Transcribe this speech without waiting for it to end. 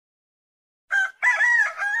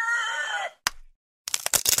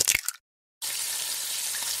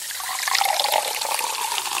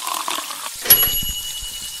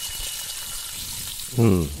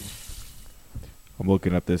Hmm. I'm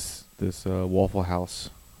looking at this Waffle House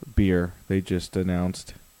beer they just announced.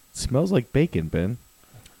 It smells like bacon, Ben.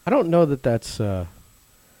 I don't know that that's a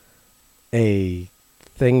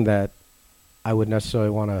thing that I would necessarily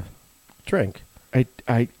want to drink.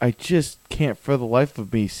 I just can't for the life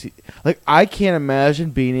of me see, like, I can't imagine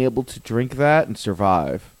being able to drink that and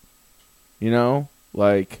survive. You know?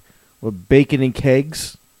 Like, with bacon and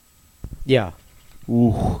kegs. Yeah.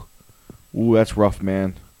 Ooh, that's rough,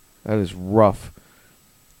 man. That is rough.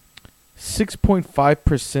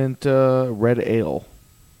 6.5% red ale.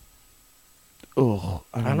 Ugh,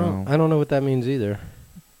 I don't know. I don't know what that means either.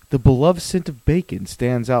 The beloved scent of bacon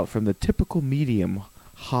stands out from the typical medium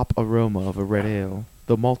hop aroma of a red ale.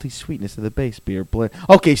 The malty sweetness of the base beer blend.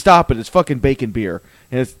 Okay, stop it. It's fucking bacon beer.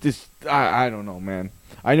 And it's just, I don't know, man.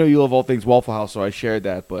 I know you love all things Waffle House, so I shared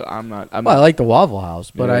that, but I'm not. I like the Waffle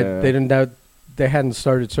House, but Yeah. they hadn't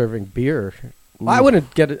started serving beer. Ooh. I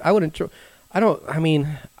wouldn't get it. I wouldn't. I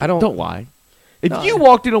don't lie. If No. you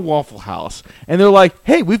walked in a Waffle House and they're like,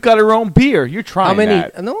 "Hey, we've got our own beer," you're trying How many?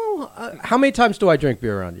 that. No. How many times do I drink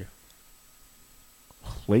beer around you?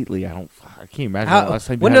 Lately, I can't imagine the last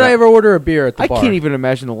time. When did I ever order a beer at the bar? I can't even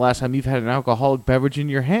imagine the last time you've had an alcoholic beverage in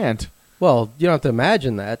your hand. Well, you don't have to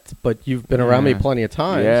imagine that, but you've been around me Yeah. plenty of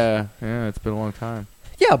times. Yeah, it's been a long time.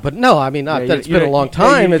 Yeah, but no, I mean, not Yeah, that it's you're been a long yeah,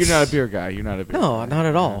 time. You're It's not a beer guy. You're not a beer No, guy. not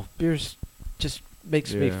at all. Beer's just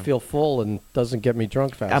makes me Yeah. feel full and doesn't get me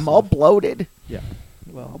drunk fast. I'm all bloated. Yeah.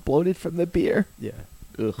 Well, all bloated from the beer. Yeah.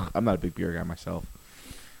 Ugh, I'm not a big beer guy myself.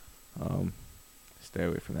 Stay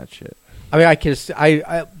away from that shit. I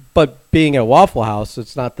mean, but being at a Waffle House,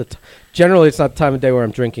 it's not generally it's not the time of day where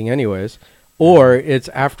I'm drinking anyways, or it's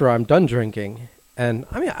after I'm done drinking. And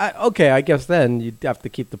I mean, I guess then you'd have to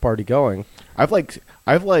keep the party going. I've like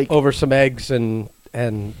Over some eggs and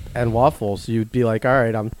waffles, you'd be like, all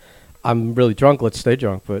right, I'm really drunk. Let's stay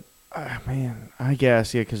drunk. But man, I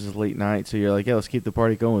guess because it's late night, so you're like, yeah, let's keep the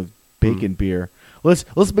party going with bacon beer. Let's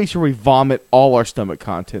make sure we vomit all our stomach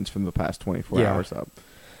contents from the past 24 hours up.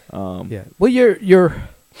 yeah, well, you're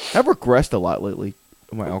I've regressed a lot lately.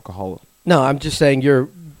 My alcohol. no, I'm just saying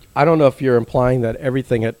I don't know if you're implying that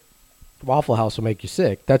everything at Waffle House will make you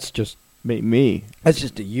sick. That's just Me. that's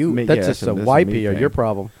just a you. Me- That's yeah, just a that's a wipey me or thing. your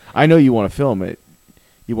problem. I know you want to film it.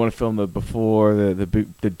 You want to film the before,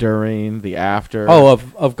 the during, the after. Oh,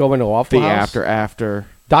 of going to Waffle the House? after.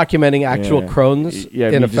 Documenting actual Yeah. Crohn's Yeah,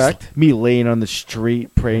 in me just- effect. me laying on the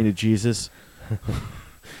street praying to Jesus,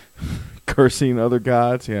 cursing other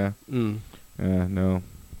gods. Yeah. Mm.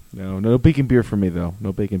 No bacon beer for me though.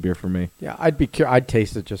 No bacon beer for me. Yeah, I'd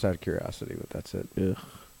taste it just out of curiosity, but that's it. Ugh.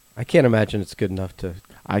 I can't imagine it's good enough to.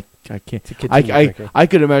 I can't. To continue drinking. I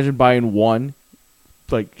could imagine buying one,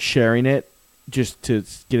 like sharing it, just to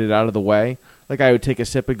get it out of the way. Like I would take a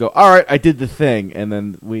sip and go, all right, I did the thing, and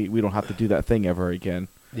then we don't have to do that thing ever again.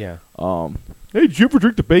 Yeah, Hey, did you ever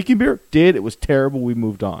drink the bacon beer? Did. It was terrible. We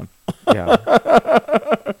moved on. yeah.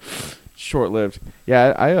 Short-lived.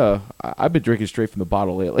 Yeah, I've been drinking straight from the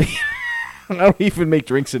bottle lately. I don't even make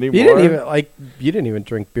drinks anymore. You didn't even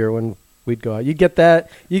drink beer when we'd go out. You get that.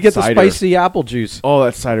 You get Cider. the spicy apple juice. Oh,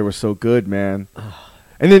 that cider was so good, man.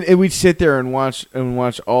 And we'd sit there and watch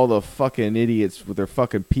all the fucking idiots with their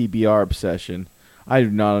fucking PBR obsession. I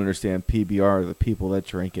do not understand PBR, the people that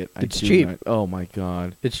drink it. It's cheap. Oh my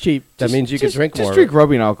god. It's cheap. That means you can drink more. Just drink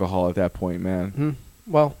rubbing alcohol at that point, man.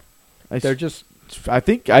 Well, I they're just I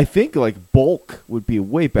think like bulk would be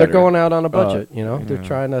way better. they're going out on a budget. yeah. They're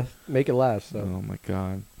trying to make it last. So. Oh my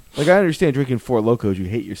god. Like I understand drinking Four Locos, you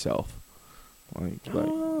hate yourself. Like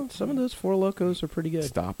Oh, some of those Four Locos are pretty good.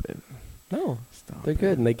 stop it. No, Stop they're it.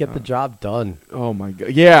 good, and they get the job done. Oh my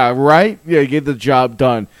god. Yeah, right? Yeah, get the job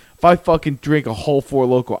done. If I fucking drink a whole Four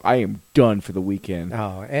Loko, I am done for the weekend.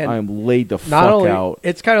 Oh, and I am laid the not fuck only out.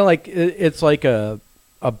 it's kind of like it's like a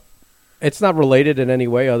it's not related in any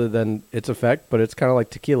way other than its effect, but it's kind of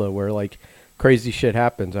like tequila, where like crazy shit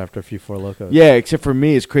happens after a few Four Locos. Yeah, except for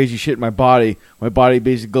me, it's crazy shit in my body. My body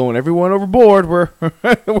basically going, everyone overboard.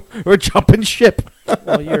 We're jumping ship.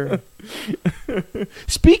 Well, you're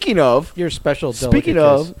Speaking of, special. speaking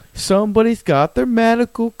delicate of, somebody's got their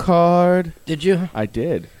medical card. case. Did you? I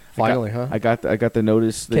did. Finally, huh? I got the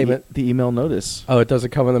notice, the email notice. Oh, it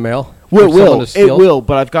doesn't come in the mail. Well, For someone to it steal? will,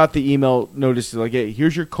 but I've got the email notice like, hey,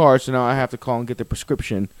 here's your card, so now I have to call and get the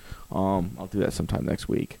prescription. I'll do that sometime next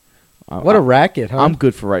week. What a racket, huh? I'm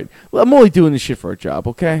good for right. Well, I'm only doing this shit for a job,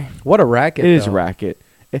 okay? What a racket! It is a though. racket.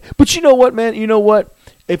 But you know what, man? You know what?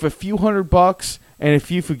 If a few $100 and a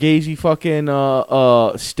few fugazi fucking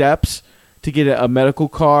steps to get a medical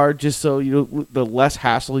card just so the less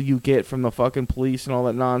hassle you get from the fucking police and all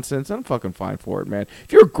that nonsense. I'm fucking fine for it, man.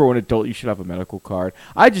 If you're a grown adult, you should have a medical card.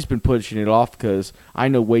 I've just been pushing it off because I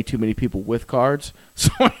know way too many people with cards, so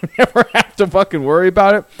I never have to fucking worry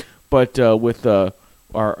about it. But with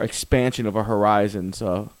our expansion of our horizons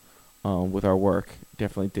with our work,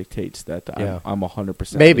 definitely dictates that I'm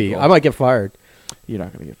 100%. Maybe legal. I might get fired. You're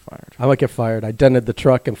not gonna get fired. I might get fired. I dented the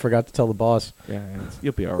truck and forgot to tell the boss. Yeah,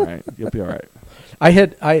 you'll be all right. You'll be all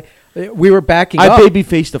right. We were backing I up.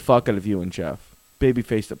 baby-faced the fuck out of you and Jeff.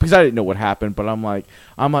 Baby-faced it because I didn't know what happened, but I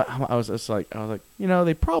was just like,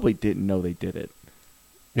 they probably didn't know they did it.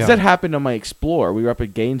 'Cause that happened on my Explorer. We were up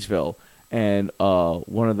at Gainesville, and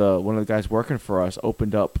one of the guys working for us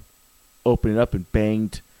opened it up and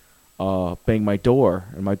banged my door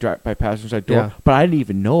and my passenger side door, Yeah. but I didn't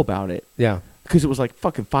even know about it. Yeah. Because it was like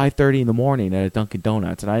fucking 5:30 in the morning at a Dunkin'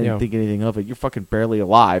 Donuts, and I didn't think anything of it. You're fucking barely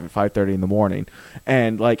alive at 5:30 in the morning,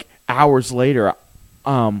 and like hours later,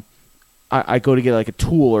 I go to get like a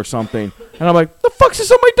tool or something, and I'm like, "The fuck's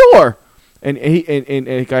this on my door?" And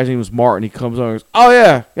the guy's name was Martin. He comes over and goes, "Oh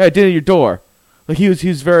yeah, I did at your door." Like he was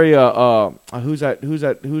very who was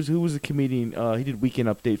the comedian? He did Weekend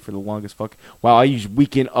Update for the longest fuck. Wow, I use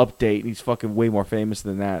Weekend Update, and he's fucking way more famous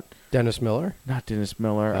than that. Dennis Miller? Not Dennis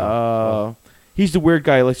Miller. Oh. He's the weird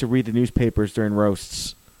guy who likes to read the newspapers during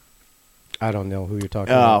roasts. I don't know who you're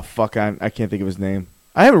talking Oh, about. fuck. I can't think of his name.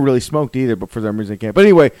 I haven't really smoked either, but for some reason I can't. But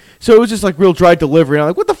anyway, so it was just like real dry delivery. And I'm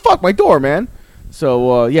like, what the fuck? My door, man.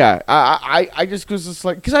 So, yeah. I just was just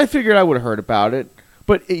like, because I figured I would have heard about it.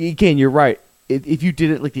 But again, you're right. If you did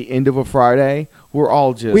it like the end of a Friday, we're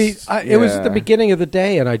all just... It was at the beginning of the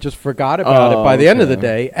day, and I just forgot about it by the end of the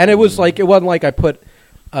day. And it was like, it wasn't like I put...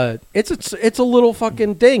 It's a little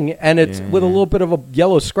fucking ding, and it's with a little bit of a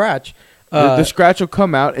yellow scratch. The scratch will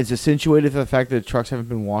come out. It's accentuated to the fact that the trucks haven't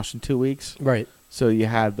been washed in 2 weeks. Right. So you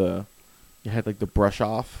had like the brush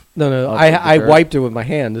off. No. I wiped it with my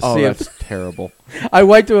hand to see that's if terrible. I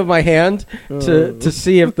wiped it with my hand to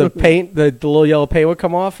see if the paint, the little yellow paint would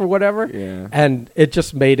come off or whatever. Yeah. And it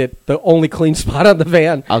just made it the only clean spot on the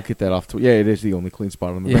van. I'll get that off. Yeah, it is the only clean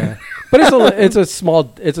spot on the van. But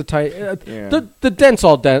it's a tight. The dent's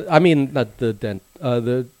all dent. I mean, not the dent.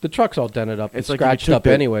 The truck's all dented up. It's scratched up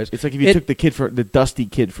anyways. It's like if you took the dusty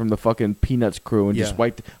kid from the fucking Peanuts crew and just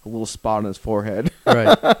wiped a little spot on his forehead.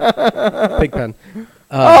 Right. Pigpen.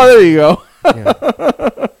 There you go.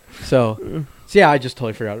 Yeah. So yeah, I just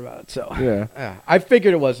totally forgot about it. So yeah, I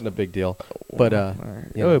figured it wasn't a big deal, but right.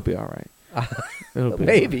 It'll be all right.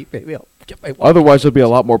 Maybe I'll get my. Otherwise, there'll be a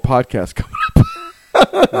lot more podcasts coming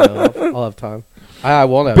up. No, I'll have time. I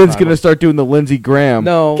won't have Ben's time. gonna start doing the Lindsey Graham.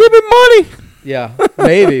 No, give him money. Yeah,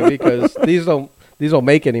 maybe because these don't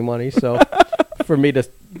make any money. So for me to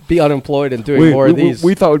be unemployed and doing more of these,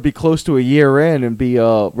 we thought we'd be close to a year in and be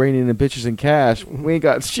raining in bitches and cash. We ain't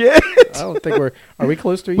got shit. I don't think we're. Are we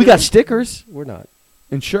close to? A year? We got stickers. We're not.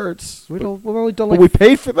 And shirts. We've only done but like. we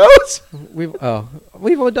paid for those. We've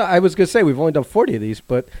only done. I was gonna say we've only done 40 of these,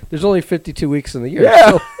 but there's only 52 weeks in the year.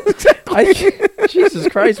 Yeah, so Jesus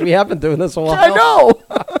Christ, we have been doing this a while. I know.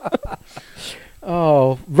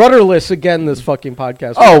 Oh, rudderless again! This fucking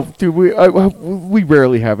podcast. Oh, dude, we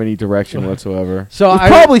rarely have any direction whatsoever. So it's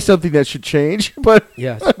probably something that should change. But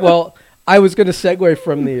yes, well, I was going to segue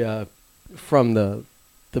from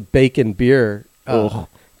the bacon beer to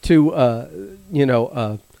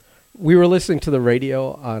we were listening to the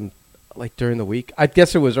radio on like during the week. I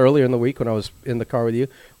guess it was earlier in the week when I was in the car with you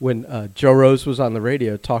when Joe Rose was on the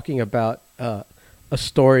radio talking about a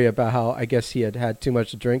story about how I guess he had too much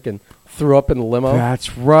to drink and threw up in the limo.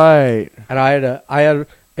 That's right. And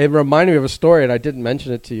it reminded me of a story, and I didn't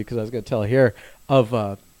mention it to you because I was going to tell here.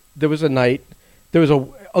 There was a night,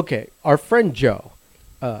 our friend Joe.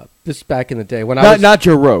 This is back in the day when not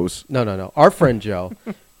Joe Rose. No. Our friend Joe,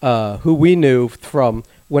 who we knew from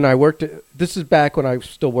when I worked. This is back when I was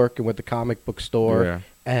still working with the comic book store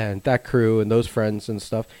and that crew and those friends and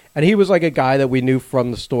stuff. And he was like a guy that we knew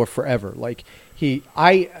from the store forever. Like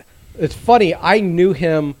it's funny. I knew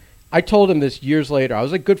him. I told him this years later. I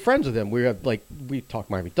was like good friends with him. We talked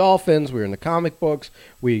Miami Dolphins. We were in the comic books.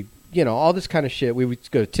 We, all this kind of shit. We would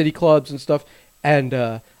go to titty clubs and stuff. And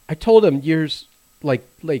I told him years, I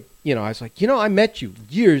was like, I met you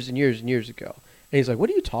years and years and years ago. And he's like, what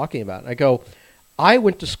are you talking about? And I go, I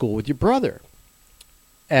went to school with your brother.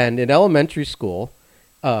 And in elementary school,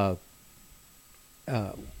 I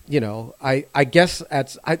guess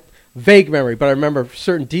vague memory, but I remember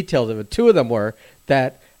certain details of it. Two of them were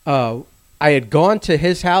that I had gone to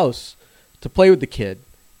his house to play with the kid,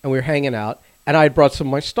 and we were hanging out, and I had brought some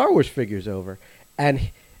of my Star Wars figures over, and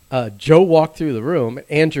Joe walked through the room.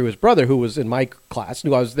 Andrew, his brother, who was in my class,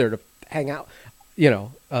 knew I was there to hang out,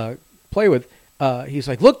 play with. He's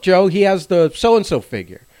like, "Look, Joe, he has the so-and-so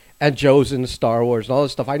figure." And Joe's in Star Wars and all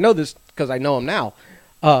this stuff. I know this because I know him now.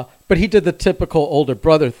 But he did the typical older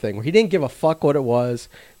brother thing where he didn't give a fuck what it was.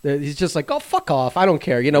 He's just like, "Oh, fuck off. I don't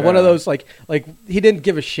care." One of those like he didn't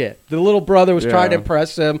give a shit. The little brother was trying to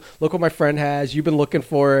impress him. "Look what my friend has. You've been looking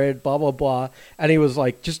for it, blah, blah, blah." And he was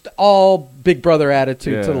like, just all big brother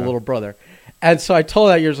attitude to the little brother. And so I told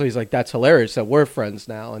that years ago, he's like, "That's hilarious that we're friends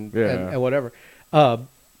now," and whatever.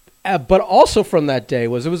 But also from that day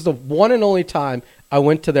it was the one and only time I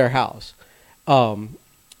went to their house.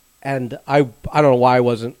 And I don't know why I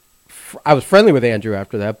wasn't. I was friendly with Andrew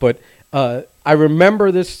after that, but I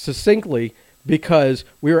remember this succinctly because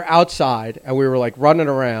we were outside and we were like running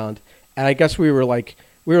around, and I guess we were like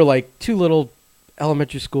two little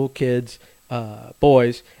elementary school kids,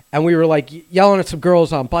 boys, and we were like yelling at some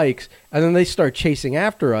girls on bikes, and then they start chasing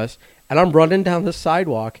after us, and I'm running down the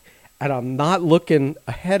sidewalk, and I'm not looking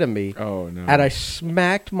ahead of me. Oh no! And I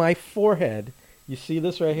smacked my forehead. You see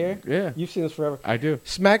this right here? Yeah. You've seen this forever. I do.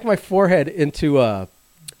 Smacked my forehead into one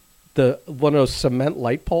of those cement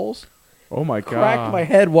light poles. Oh my god! Cracked my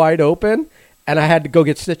head wide open, and I had to go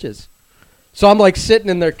get stitches. So I'm like sitting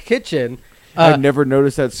in their kitchen. I've never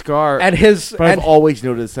noticed that scar, I've always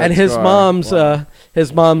noticed that. And his scar. mom's, Wow.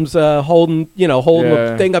 his mom's holding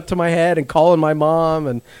the thing up to my head and calling my mom,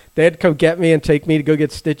 and they had to come get me and take me to go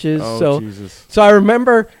get stitches. Oh, Jesus. So I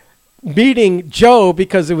remember meeting Joe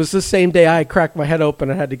because it was the same day I cracked my head open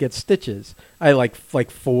and had to get stitches. I had like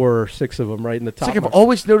 4 or 6 of them right in the top. It's like I've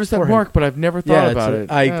always noticed that mark, but I've never thought about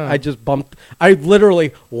it. I just bumped. I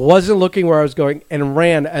literally wasn't looking where I was going and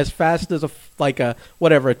ran as fast as a 10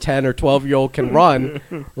 or 12-year-old can run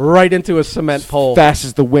right into a cement pole. Fast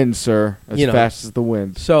as the wind, sir. Fast as the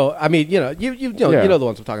wind. So I mean, you know the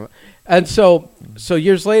ones I'm talking about. And so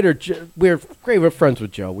years later, we're friends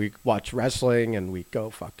with Joe. We watch wrestling and we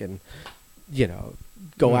go fucking,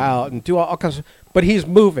 go out and do all kinds of. But he's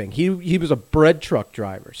moving. He was a bread truck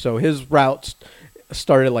driver, so his routes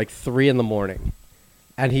started at like 3 a.m,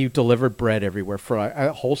 and he delivered bread everywhere for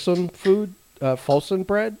wholesome food, Folsom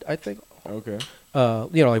bread, I think. Okay.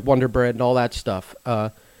 Like Wonder Bread and all that stuff.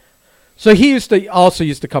 So he used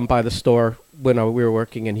to come by the store when we were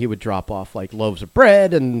working, and he would drop off like loaves of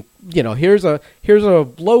bread, and here's a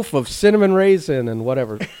loaf of cinnamon raisin and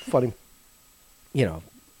whatever funny,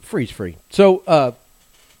 freeze free. So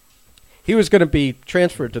he was going to be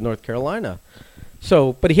transferred to North Carolina,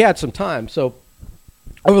 but he had some time. So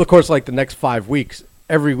over the course of like the next 5 weeks,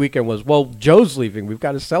 every weekend was, well, Joe's leaving, we've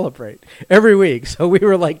got to celebrate every week. So we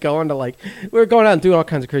were like going out and doing all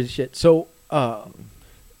kinds of crazy shit. So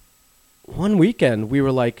one weekend we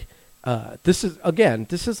were like, this is like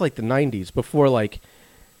the 90s, before like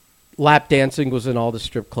lap dancing was in all the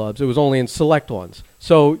strip clubs. It was only in select ones.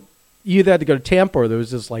 So you either had to go to Tampa, or there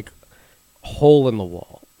was this like hole in the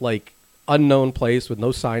wall, like unknown place with no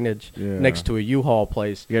signage next to a U-Haul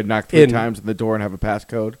place. You had to knock 3 times on the door and have a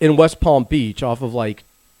passcode. In West Palm Beach, off of like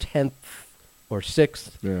 10th or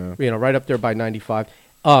 6th, right up there by 95.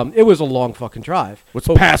 It was a long fucking drive. What's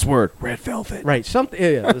the password? Red Velvet. Right. Something.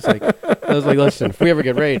 Yeah. It was like, listen, if we ever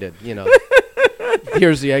get raided,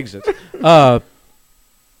 here's the exits.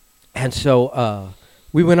 And so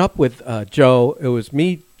we went up with Joe. It was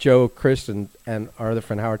me, Joe, Chris, and our other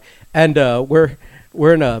friend Howard. And we're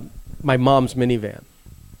in my mom's minivan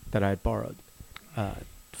that I had borrowed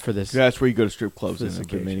for this. Yeah, that's where you go to strip clubs in a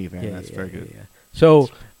occasion. minivan. That's very good. Yeah. So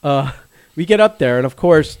we get up there, and of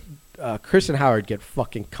course, Chris and Howard get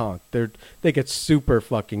fucking conked. They get super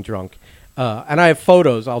fucking drunk. And I have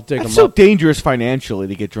photos. I'll dig them up. It's so dangerous financially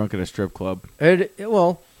to get drunk at a strip club. It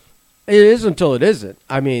is until it isn't.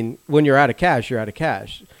 I mean, when you're out of cash, you're out of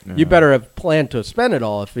cash. Yeah. You better have planned to spend it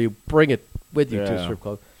all if you bring it with you to a strip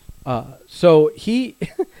club. So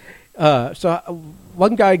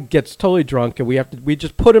one guy gets totally drunk, and we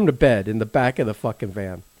just put him to bed in the back of the fucking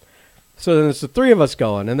van. So then it's the 3 of us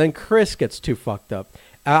going, and then Chris gets too fucked up.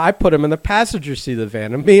 I put him in the passenger seat of the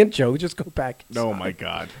van, and me and Joe just go back inside. Oh, my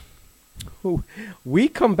God. We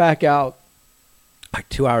come back out like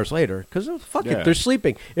 2 hours later, because fuck it, they're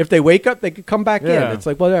sleeping. If they wake up, they could come back in. It's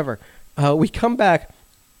like, whatever. We come back.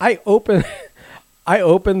 I open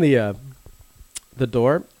the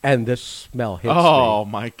door, and this smell hits me. Oh,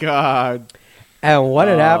 my God. And what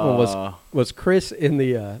had happened was Chris in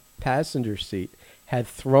the passenger seat had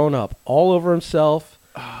thrown up all over himself,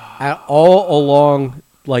 all along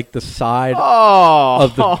like the side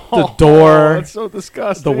of the door. That's so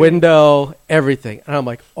disgusting. The window, everything. And I'm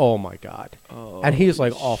like, oh my God. And he's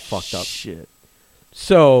like all fucked up. Shit.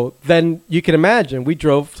 So then you can imagine we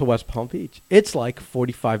drove to West Palm Beach. It's like a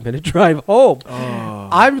 45-minute drive home. Oh.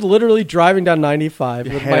 I'm literally driving down 95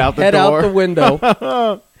 with Head my out the head out door. the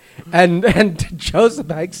window. and Joe's in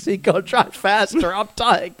the back seat going, drive faster. I'm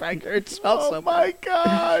dying back here. It smells so my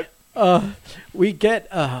God. we get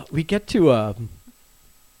to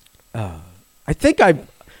I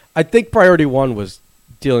think priority one was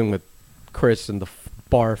dealing with Chris and the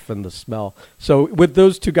barf and the smell. So with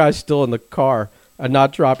those two guys still in the car and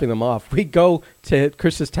not dropping them off, we go to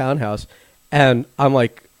Chris's townhouse, and I'm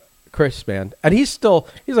like, Chris, man, and he's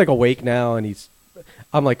like awake now, and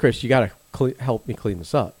I'm like, Chris, you gotta help me clean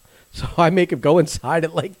this up. So I make him go inside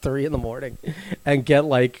at like 3 a.m. and get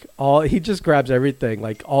like he just grabs everything,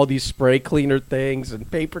 like all these spray cleaner things and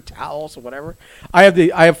paper towels or whatever. I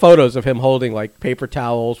have photos of him holding like paper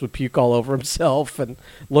towels with puke all over himself and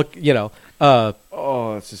look,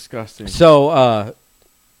 Oh, that's disgusting. So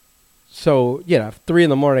 3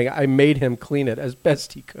 a.m. I made him clean it as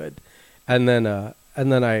best he could. And then I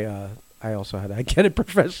also had to get it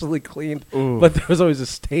professionally cleaned, Ooh. but there was always a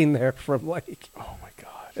stain there from like, Oh my God.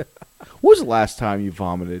 When was the last time you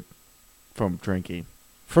vomited from drinking?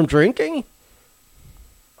 from drinking?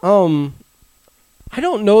 I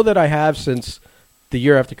don't know that I have since the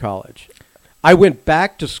year after college. I went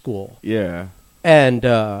back to school, Yeah. and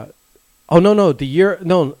it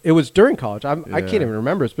was during college. I Yeah. can't even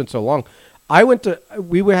remember. It's been so long.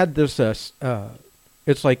 We had this. It's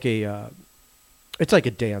like a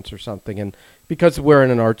dance or something, and because we're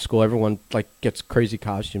in an art school, everyone like gets crazy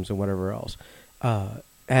costumes and whatever else.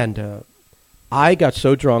 And I got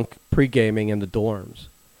so drunk pre-gaming in the dorms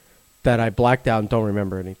that I blacked out and don't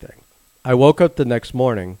remember anything. I woke up the next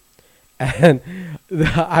morning, and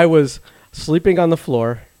I was sleeping on the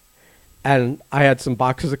floor, and I had some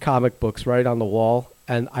boxes of comic books right on the wall,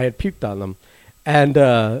 and I had puked on them, and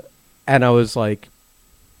I was like,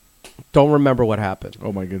 don't remember what happened.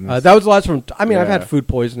 Oh my goodness. That was the last from. I mean, I've Yeah. had food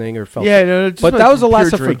poisoning or felt. Yeah, no, just but like that was the last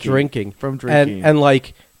pure time from drinking. From drinking. And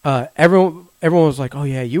like everyone was like, "Oh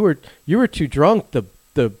yeah, you were too drunk."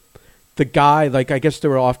 The guy, like I guess they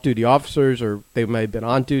were off-duty officers or they might have been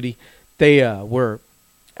on duty. They were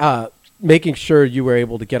making sure you were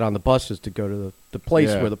able to get on the buses to go to the place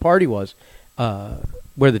Yeah. where the party was,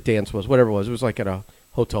 where the dance was, whatever it was. It was like at a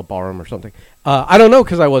hotel ballroom or something. I don't know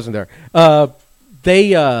because I wasn't there.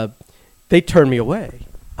 They turned me away.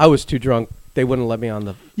 I was too drunk. They wouldn't let me on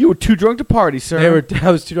the. You were too drunk to party, sir.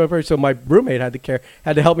 I was too drunk, so my roommate had to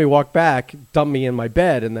help me walk back, dump me in my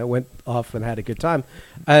bed, and then went off and had a good time.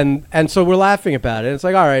 And so we're laughing about it. And it's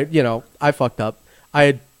like, all right, I fucked up. I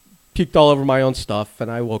had puked all over my own stuff, and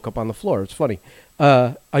I woke up on the floor. It's funny.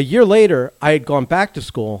 A year later, I had gone back to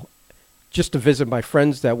school just to visit my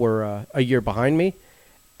friends that were a year behind me.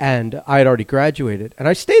 And I had already graduated, and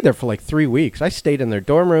I stayed there for like 3 weeks. I stayed in their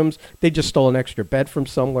dorm rooms. They just stole an extra bed from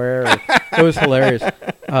somewhere. It was hilarious.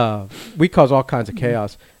 We caused all kinds of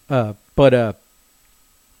chaos. But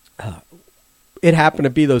it happened to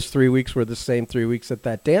be those 3 weeks were the same 3 weeks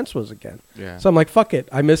that dance was again. Yeah. So I'm like, fuck it.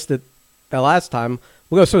 I missed it that last time.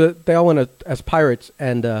 We'll go. So they all went as pirates.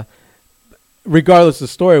 And regardless, the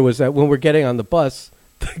story was that when we're getting on the bus,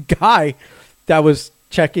 the guy that was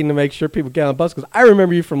checking to make sure people get on the bus, because I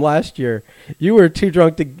remember you from last year. You were too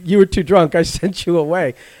drunk. I sent you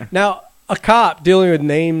away. Now, a cop dealing with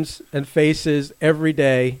names and faces every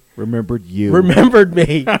day Remembered you. remembered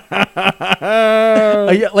me. Like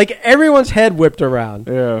everyone's head whipped around.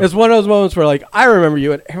 Yeah. It's one of those moments where like I remember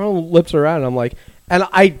you, and everyone whips around. And I'm like, and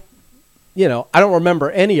I don't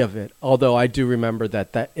remember any of it, although I do remember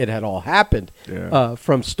that it had all happened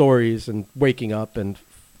from stories and waking up and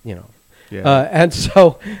Yeah. and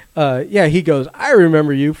so, he goes, I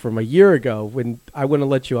remember you from a year ago when I wouldn't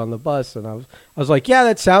let you on the bus. And I was like, yeah,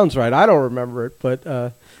 that sounds right. I don't remember it, but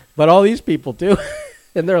all these people do.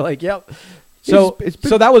 And they're like, yep. So,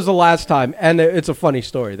 so that was the last time. And it's a funny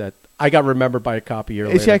story that I got remembered by a cop a year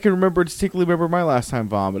later. See, I can distinctly remember my last time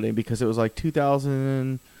vomiting because it was like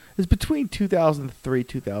 2000. It was between 2003,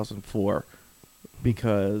 2004,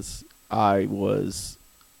 because I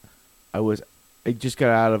just got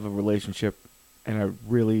out of a relationship, and I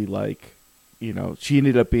really she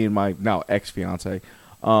ended up being my now ex-fiance,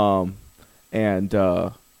 and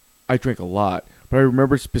I drank a lot. But I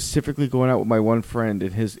remember specifically going out with my one friend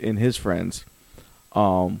and his friends.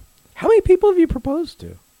 How many people have you proposed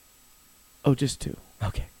to? Oh, just two.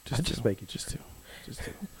 Okay, just making just two.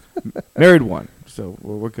 Married one, so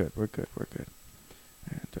we're good. We're good.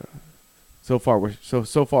 And so far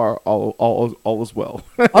all is well.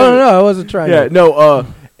 Oh no, I wasn't trying. Yeah,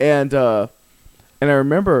 and I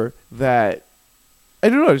remember that I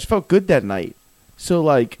don't know, I just felt good that night. So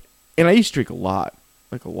and I used to drink a lot,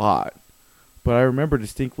 like a lot. But I remember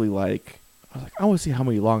distinctly, like, I was like, I want to see how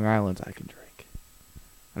many Long Islands I can drink.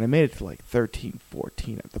 And I made it to like 13,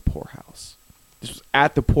 14 at the poorhouse. This was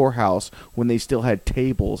at the poorhouse when they still had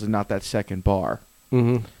tables and not that second bar.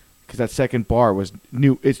 Mm-hmm. Because that second bar was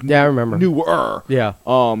new. Yeah, I remember. Newer. Yeah.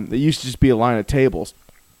 It used to just be a line of tables.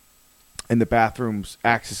 And the bathrooms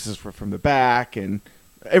accesses were from the back, and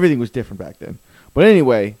everything was different back then. But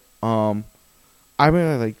anyway, I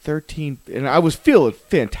made like 13, and I was feeling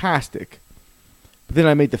fantastic. But then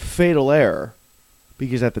I made the fatal error,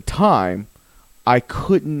 because at the time, I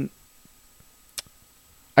couldn't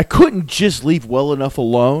just leave well enough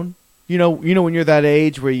alone. You know when you're that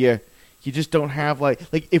age where you just don't have like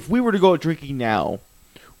if we were to go out drinking now,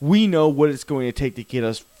 we know what it's going to take to get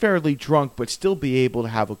us fairly drunk but still be able to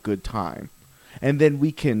have a good time. And then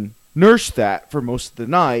we can nurse that for most of the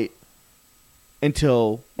night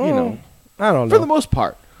until, I don't know. For the most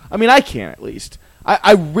part. I mean, I can at least.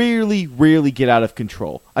 I rarely get out of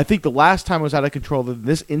control. I think the last time I was out of control in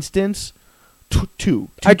this instance, two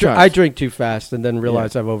times. I drink too fast and then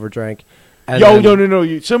realize I've overdrank. And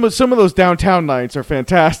no. Some of those downtown nights are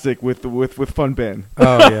fantastic with Fun Ben.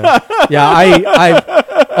 Oh yeah, yeah.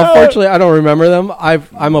 I unfortunately I don't remember them.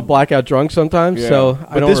 I'm a blackout drunk sometimes, so I don't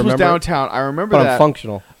remember. But this was downtown. I remember that. I'm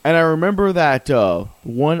functional, and I remember that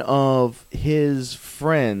one of his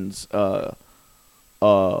friends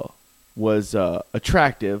was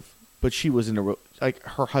attractive, but she was in a like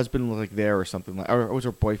her husband was like there or something like, or it was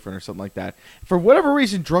her boyfriend or something like that. For whatever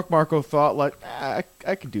reason, Drunk Marco thought like, I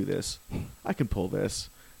can do this, I can pull this.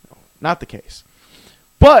 No, not the case.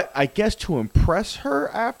 But I guess to impress her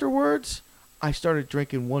afterwards, I started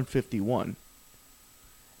drinking 151,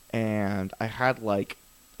 and I had like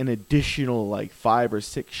an additional like 5 or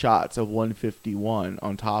 6 shots of 151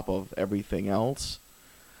 on top of everything else,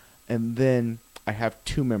 and then I have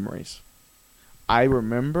 2 memories. I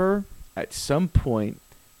remember at some point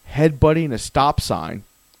headbutting a stop sign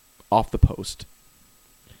off the post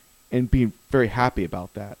and being very happy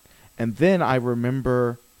about that. And then I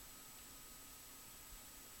remember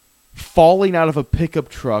falling out of a pickup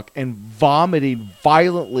truck and vomiting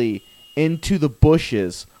violently into the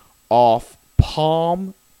bushes off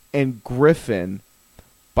Palm and Griffin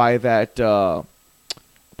by that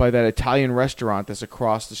Italian restaurant that's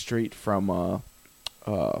across the street from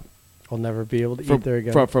I'll never be able to eat there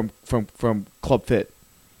again. From Club Fit,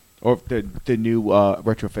 or the new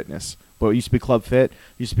Retro Fitness. Well, it used to be Club Fit. It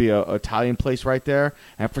used to be a Italian place right there.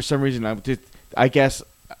 And for some reason, I guess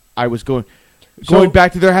I was going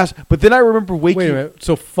back to their house. But then I remember waking. Wait a minute.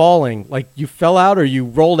 So falling, like you fell out, or you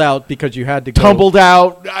rolled out because you had to go? Tumbled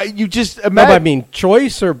out. You just imagine. No, I mean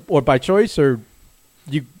choice or by choice or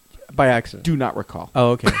you by accident. Do not recall. Oh,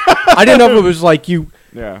 okay. I didn't know if it was like you.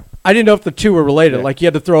 Yeah. I didn't know if the two were related. Yeah. Like you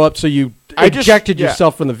had to throw up, so you ejected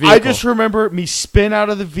yourself from the vehicle. I just remember me spin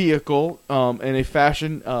out of the vehicle in a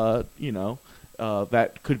fashion, that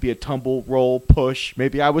could be a tumble, roll, push.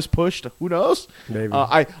 Maybe I was pushed. Who knows? Maybe.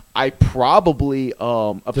 I probably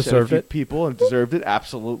upset deserved a few it. people and deserved it,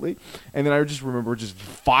 absolutely. And then I just remember just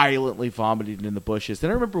violently vomiting in the bushes.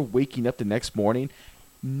 Then I remember waking up the next morning,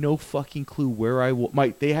 no fucking clue where I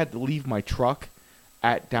was. They had to leave my truck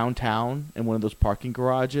at downtown in one of those parking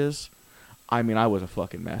garages. I mean, I was a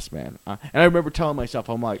fucking mess, man. And I remember telling myself,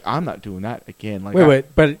 I'm like, I'm not doing that again. Like, wait,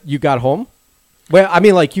 but you got home? Well, I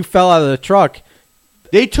mean, like you fell out of the truck.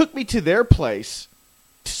 They took me to their place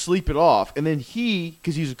to sleep it off, and then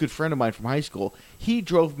because he's a good friend of mine from high school, he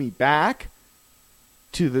drove me back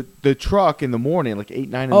to the truck in the morning, like 8,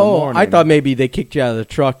 9 in the morning. I thought maybe they kicked you out of the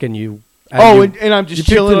truck and you. And I'm just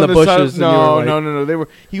chilling in on the the bushes. side. No.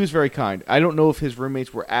 He was very kind. I don't know if his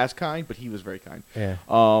roommates were as kind, but he was very kind. Yeah.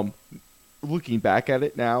 Looking back at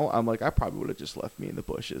it now, I'm like, I probably would have just left me in the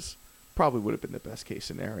bushes. Probably would have been the best case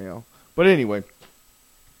scenario. But anyway,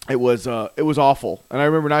 it was awful. And I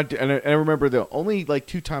remember the only like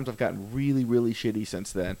 2 times I've gotten really, really shitty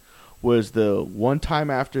since then was the one time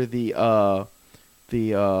after the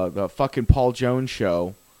fucking Paul Jones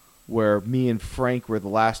show, where me and Frank were the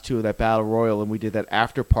last 2 of that Battle Royal, and we did that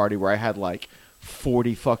after party where I had like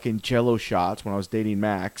 40 fucking Jello shots when I was dating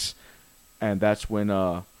Max, and that's when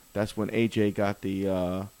AJ got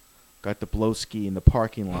the blowski in the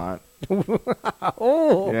parking lot.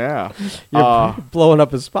 Oh yeah, you're blowing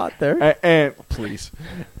up his spot there. And please,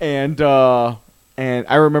 and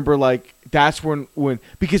I remember like that's when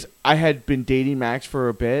because I had been dating Max for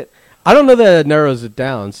a bit. I don't know that it narrows it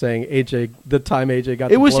down, saying the time AJ got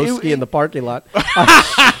the blowski in the parking lot.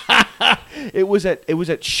 It was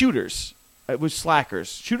at Shooters. It was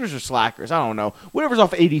Slackers. Shooters or Slackers. I don't know. Whatever's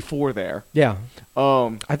off 84 there. Yeah.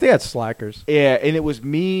 I think that's Slackers. Yeah, and it was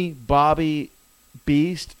me, Bobby,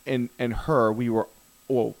 Beast and her, we were,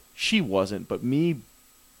 well, she wasn't, but me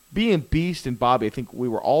being Beast and Bobby, I think we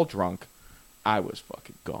were all drunk. I was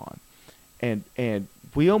fucking gone. And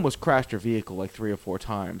we almost crashed her vehicle like 3 or 4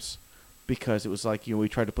 times because it was like, we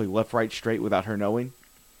tried to play left, right, straight without her knowing.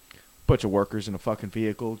 Bunch of workers in a fucking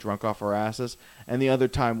vehicle, drunk off our asses. And the other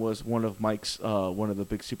time was one of Mike's, one of the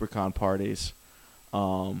big SuperCon parties,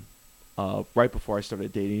 right before I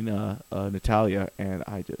started dating Natalia, and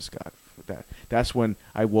I just got that. That's when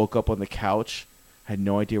I woke up on the couch, had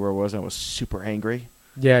no idea where I was, and I was super angry.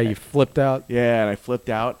 Yeah, you flipped out. Yeah, and I flipped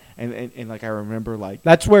out, and like I remember like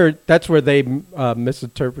That's where they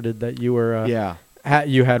misinterpreted that you were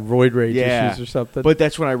you had roid rage issues or something. But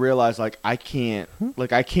that's when I realized like I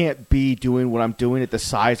can't be doing what I'm doing at the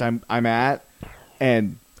size I'm at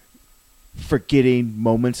and forgetting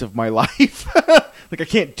moments of my life. Like I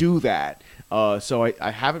can't do that. So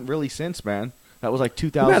I haven't really since, man. That was like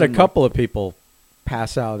 2000. We had a couple of people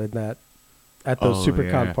pass out in that at those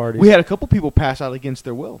SuperCon parties. We had a couple people pass out against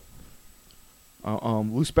their will.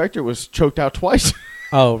 Lou Spector was choked out twice.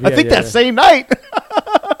 Oh, yeah, I think that same night.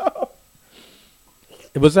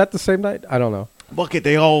 Was that the same night? I don't know. Look at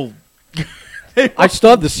they all. I still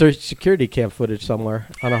have the security cam footage somewhere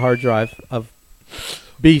on a hard drive of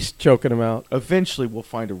Beast choking him out. Eventually, we'll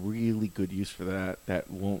find a really good use for that.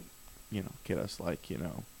 That won't, get us like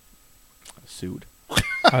sued.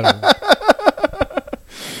 I don't know.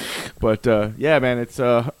 But yeah, man, it's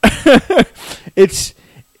it's.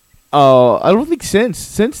 I don't think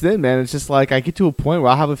since then, man, it's just like I get to a point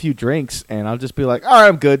where I'll have a few drinks and I'll just be like, all right,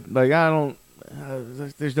 I'm good. Like I don't.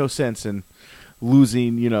 There's no sense in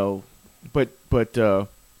losing, But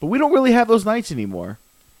we don't really have those nights anymore.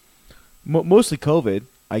 Mostly COVID,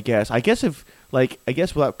 I guess. I guess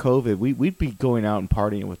without COVID, we'd be going out and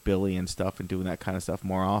partying with Billy and stuff and doing that kind of stuff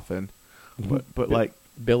more often. But like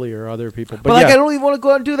Billy or other people. But like I don't even want to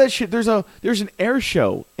go out and do that shit. There's an air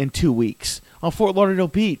show in 2 weeks on Fort Lauderdale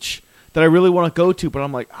Beach that I really want to go to, but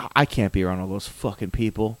I'm like, I can't be around all those fucking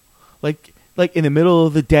people. Like in the middle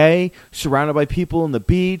of the day, surrounded by people on the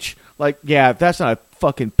beach. Like, yeah, if that's not a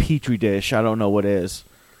fucking petri dish, I don't know what is.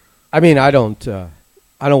 I mean, I don't want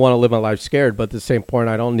to live my life scared, but at the same point,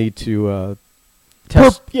 I don't need to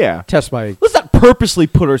test my. Let's not purposely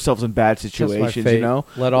put ourselves in bad situations,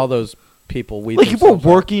 Let all those people weed like if we're themselves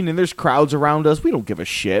working and there's crowds around us, we don't give a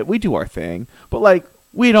shit. We do our thing, but like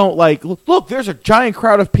we don't like. Look, there's a giant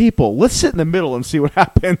crowd of people. Let's sit in the middle and see what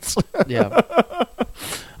happens. Yeah.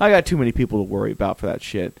 I got too many people to worry about for that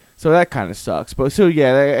shit. So that kind of sucks. But so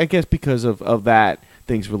yeah, I guess because of that,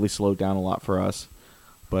 things really slowed down a lot for us.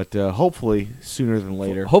 But hopefully sooner than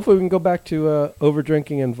later. Hopefully we can go back to over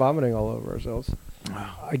drinking and vomiting all over ourselves.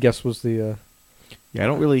 I guess was the. Yeah, I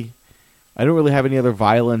don't really have any other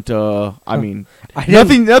violent. I mean,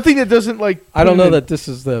 nothing that doesn't like. I don't know that this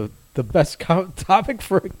is the best topic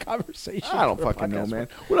for a conversation. I don't fucking know, man.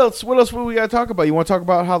 What else would we got to talk about? You want to talk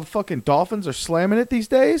about how the fucking Dolphins are slamming it these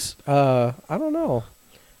days? I don't know.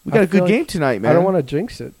 We got a good game tonight, man. I don't want to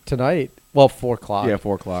jinx it tonight. Well, 4:00. Yeah,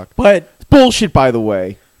 4:00. But it's bullshit, by the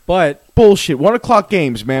way. But bullshit. 1:00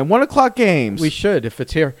 games, man. 1:00 games. We should if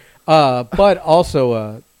it's here. But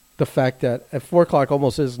also the fact that at 4:00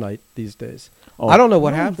 almost is night these days. Oh, I don't know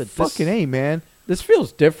what happened. Fucking A, man. This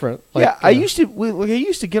feels different. Like, yeah, I used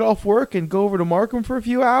to get off work and go over to Markham for a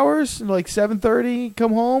few hours, and like 7:30,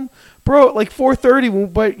 come home, bro. Like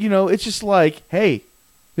 4:30, but it's just like, hey,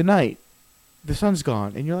 good night. The sun's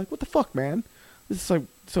gone, and you're like, what the fuck, man? This is like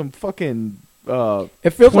some fucking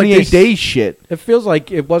it feels 28 like days shit. It feels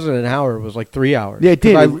like it wasn't an hour; it was like 3 hours. Yeah, it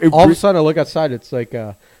did. All of a sudden, I look outside; it's like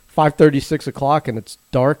 5:30, 6 o'clock, and it's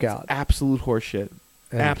dark out. Absolute horseshit.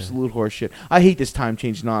 Absolute horseshit. I hate this time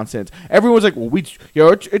change nonsense. Everyone's like, well,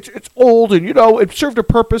 it's old and it served a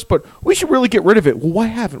purpose, but we should really get rid of it. Well, why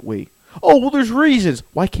haven't we? Oh, well, there's reasons.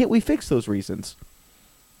 Why can't we fix those reasons?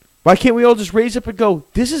 Why can't we all just raise up and go,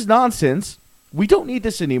 this is nonsense. We don't need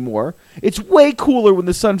this anymore. It's way cooler when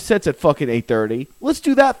the sun sets at fucking 8:30. Let's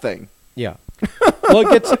do that thing. Yeah.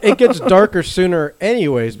 Well, it gets darker sooner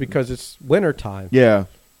anyways because it's winter time. Yeah.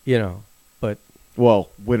 But well,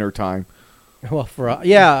 winter time. Well,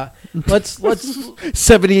 let's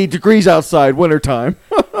 78 degrees outside, winter time.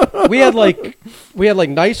 we had like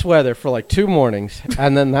nice weather for like 2 mornings,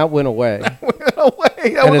 and then that went away.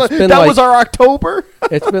 That was our October.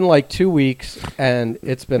 It's been like 2 weeks, and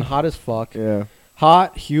it's been hot as fuck. Yeah,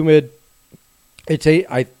 hot, humid. It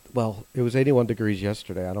was 81 degrees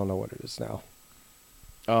yesterday. I don't know what it is now.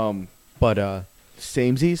 But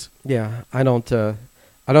samesies. Yeah, I don't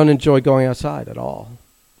enjoy going outside at all.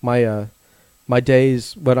 My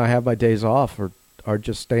days when I have my days off are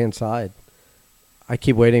just stay inside. I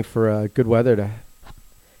keep waiting for good weather to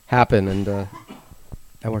happen, and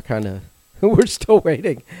we're kind of we're still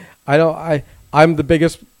waiting. I'm the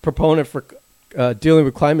biggest proponent for dealing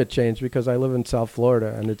with climate change because I live in South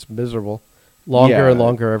Florida and it's miserable, longer and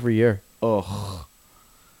longer every year. Ugh.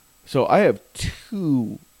 So I have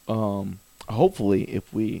two. Hopefully,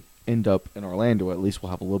 if we end up in Orlando, at least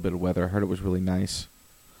we'll have a little bit of weather. I heard it was really nice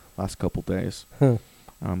last couple days. I'm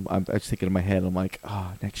just thinking in my head. I'm like,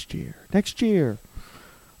 next year.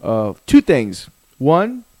 Two things.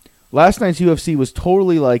 One, last night's UFC was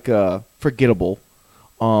totally like forgettable,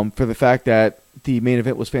 for the fact that the main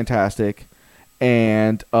event was fantastic,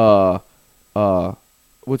 and what's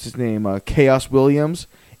his name? Chaos Williams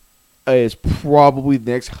is probably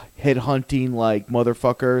the next headhunting like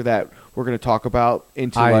motherfucker that we're gonna talk about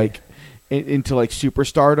into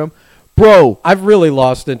superstardom. Bro, I've really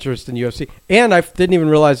lost interest in UFC, and I didn't even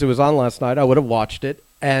realize it was on last night. I would have watched it.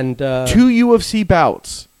 And two UFC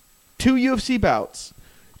bouts, two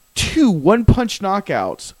one-punch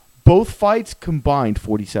knockouts. Both fights combined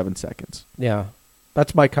 47 seconds. Yeah,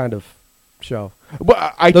 that's my kind of show.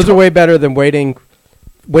 Well, those are way better than waiting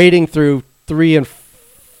through 3 and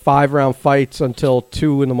 5 round fights until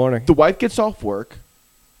 2 in the morning. The wife gets off work.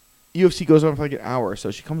 UFC goes on for like an hour,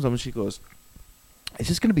 so she comes home and she goes, "Is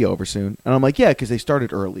this going to be over soon?" And I'm like, "Yeah," because they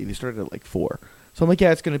started early. They started at like 4. So I'm like,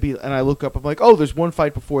 "Yeah, it's going to be." And I look up. I'm like, "Oh, there's one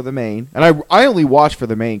fight before the main." And I only watch for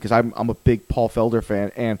the main because I'm a big Paul Felder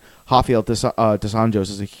fan, and Rafael dos Anjos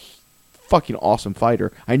is a fucking awesome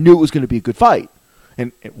fighter. I knew it was going to be a good fight,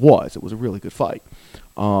 and it was. It was a really good fight.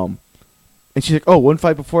 And she's like, "Oh, one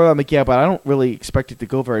fight before that." I'm like, "Yeah, but I don't really expect it to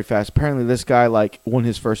go very fast." Apparently, this guy like won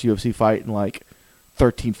his first UFC fight in like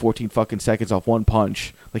 13, 14 fucking seconds off one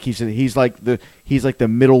punch. Like he's like the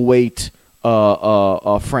middleweight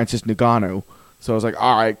Francis Ngannou. So I was like,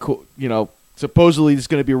 all right, cool. You know, supposedly this is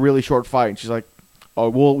going to be a really short fight. And she's like, oh,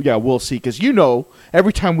 well, yeah, we'll see. Because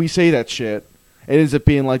every time we say that shit, it ends up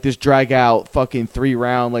being like this drag out fucking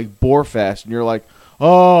 3-round like bore fest. And you're like,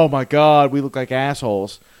 oh my God, we look like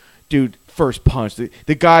assholes. Dude, first punch.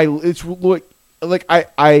 The guy, it's like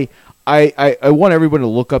I want everyone to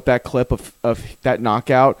look up that clip of that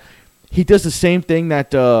knockout. He does the same thing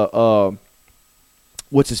that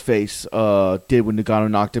what's his face did when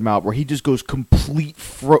Ngannou knocked him out, where he just goes complete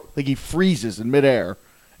like he freezes in midair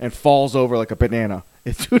and falls over like a banana.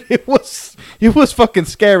 It was fucking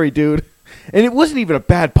scary, dude. And it wasn't even a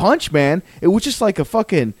bad punch, man. It was just like a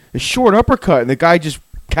short uppercut, and the guy just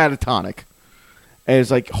catatonic. And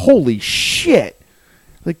it's like, holy shit.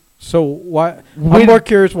 So why? I'm more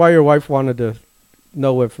curious why your wife wanted to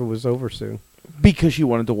know if it was over soon. Because she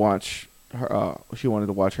wanted to watch her. She wanted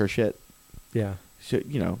to watch her shit. Yeah. So,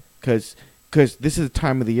 because this is the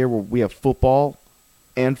time of the year where we have football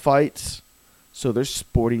and fights. So there's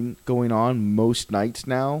sporting going on most nights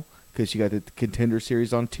now. Because you got the Contender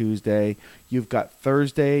Series on Tuesday. You've got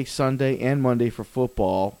Thursday, Sunday, and Monday for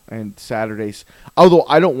football, and Saturdays. Although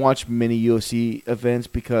I don't watch many UFC events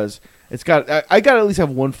because I got to at least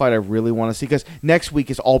have one fight I really want to see. Because next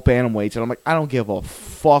week is all bantamweights, and I'm like, I don't give a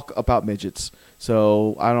fuck about midgets,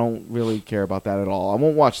 so I don't really care about that at all. I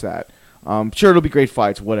won't watch that. Sure, it'll be great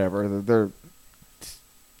fights, whatever.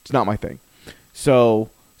 It's not my thing. So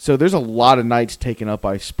there's a lot of nights taken up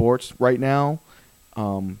by sports right now.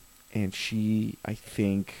 And she, I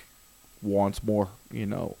think, wants more,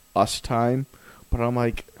 us time. But I'm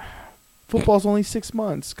like, football's only 6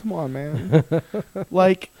 months. Come on, man.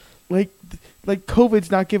 like COVID's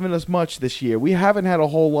not giving us much this year. We haven't had a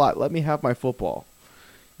whole lot. Let me have my football,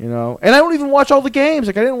 And I don't even watch all the games.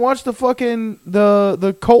 Like I didn't watch the fucking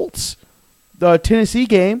the Colts, the Tennessee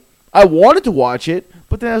game. I wanted to watch it,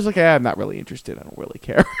 but then I was like, I'm not really interested. I don't really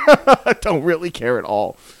care. I don't really care at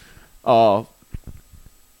all.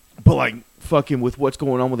 But like fucking with what's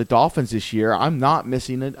going on with the Dolphins this year, I'm not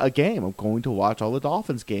missing a game. I'm going to watch all the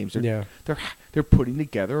Dolphins games. They're putting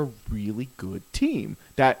together a really good team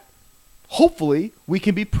that hopefully we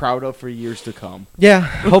can be proud of for years to come. Yeah,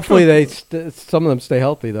 hopefully some of them stay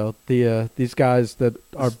healthy though. These guys that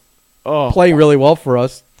are playing really well for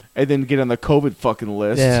us, and then get on the COVID fucking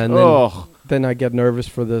list. Yeah, and then I get nervous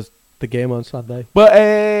for the game on Sunday. But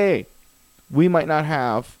hey, we might not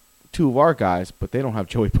have 2 of our guys, but they don't have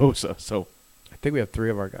Joey Bosa, so I think we have 3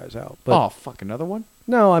 of our guys out. But fuck, another one?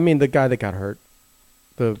 No, I mean the guy that got hurt,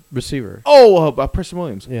 the receiver. Preston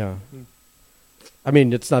Williams. Yeah. I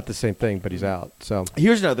mean, it's not the same thing, but he's out. So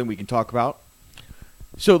here's another thing we can talk about.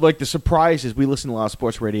 So, like the surprise is we listen to a lot of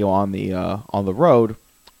sports radio on the road.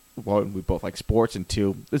 Well, we both like sports, and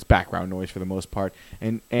 2, it's background noise for the most part.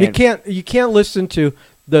 And you can't listen to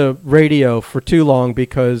the radio for too long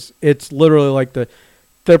because it's literally like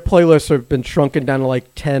their playlists have been shrunken down to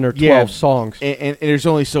like 10 or 12 songs. And there's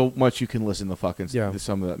only so much you can listen to fucking Yeah. to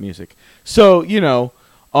some of that music. So,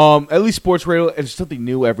 at least sports radio is something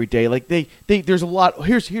new every day. Like there's a lot.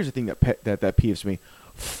 Here's the thing that peeves me.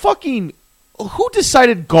 Fucking who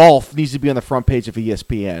decided golf needs to be on the front page of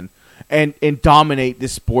ESPN and dominate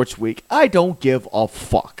this sports week? I don't give a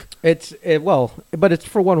fuck. But it's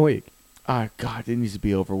for 1 week. Ah, God, it needs to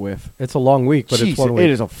be over with. It's a long week, but it's 1 week.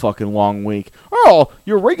 It is a fucking long week. Oh,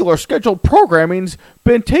 your regular scheduled programming's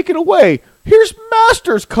been taken away. Here's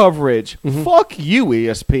Masters coverage. Mhm. Fuck you,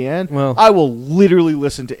 ESPN. Well- I will literally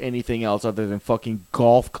listen to anything else other than fucking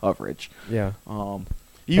golf coverage. Yeah.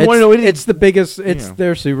 You want to know anything? It's the biggest. It's Yeah.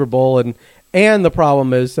 their Super Bowl, and the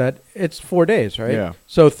problem is that it's 4 days, right? Yeah.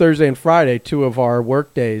 So Thursday and Friday, 2 of our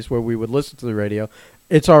work days where we would listen to the radio,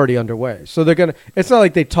 it's already underway. So they're gonna. It's not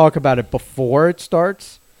like they talk about it before it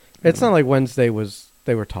starts. It's not like Wednesday was.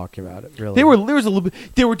 They were talking about it really. There was a little bit.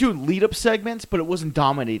 They were doing lead up segments, but it wasn't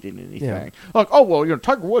dominating anything. Yeah. Like, oh well,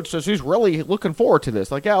 Tiger Woods says he's really looking forward to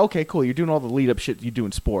this. Like, yeah, okay, cool. You're doing all the lead up shit you do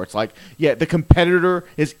in sports. Like, yeah, the competitor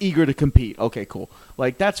is eager to compete. Okay, cool.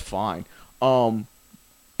 Like, that's fine.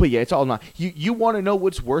 But yeah, it's all not. You want to know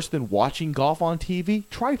what's worse than watching golf on TV?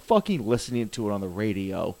 Try fucking listening to it on the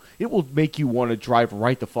radio. It will make you want to drive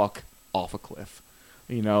right the fuck off a cliff.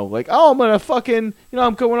 Like, oh, I'm gonna fucking,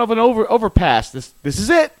 I'm going off an overpass. This is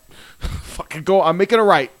it. Fucking go. I'm making a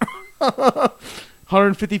right.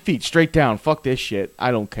 150 feet straight down. Fuck this shit.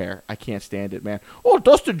 I don't care. I can't stand it, man. Oh,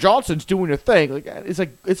 Dustin Johnson's doing a thing. Like,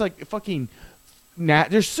 it's like fucking.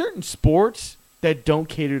 There's certain sports that don't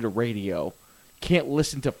cater to radio. Can't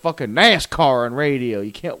listen to fucking NASCAR on radio.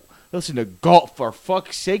 You can't listen to golf. For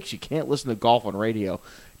fuck's sakes, you can't listen to golf on radio.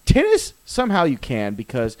 Tennis, somehow you can,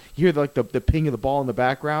 because you hear the ping of the ball in the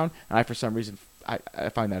background, and I, for some reason, I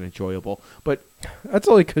find that enjoyable. But That's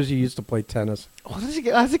only because you used to play tennis.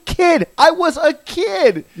 as a kid, I was a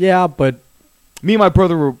kid. Yeah, but Me and my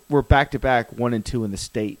brother were back to back 1 and 2 in the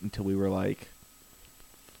state until we were like,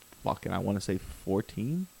 fucking, I want to say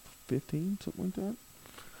 14, 15, something like that.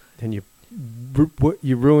 then you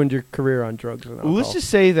ruined your career on drugs and alcohol. Let's just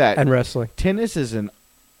say that and wrestling. tennis is an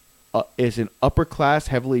upper class,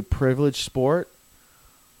 heavily privileged sport,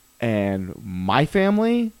 and my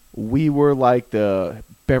family, we were like the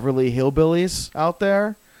Beverly Hillbillies out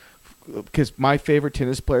there, because my favorite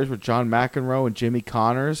tennis players were John McEnroe and Jimmy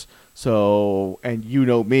Connors. So, and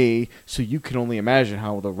me, so you can only imagine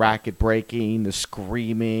how the racket breaking, the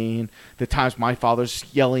screaming, the times my father's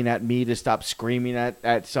yelling at me to stop screaming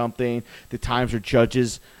at something, the times where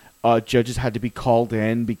judges had to be called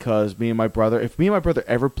in because if me and my brother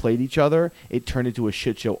ever played each other, it turned into a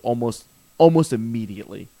shit show almost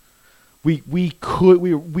immediately. We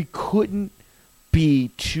couldn't be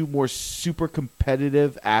two more super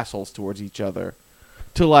competitive assholes towards each other,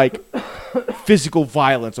 to like physical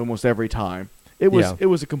violence almost every time. It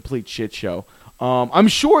was a complete shit show. I'm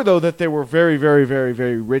sure though that there were very, very, very,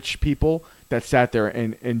 very rich people that sat there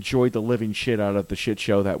and enjoyed the living shit out of the shit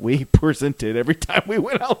show that we presented every time we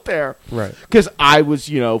went out there. Right. Because I was,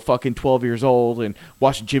 fucking 12 years old and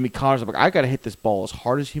watching Jimmy Connors. I'm like, I got to hit this ball as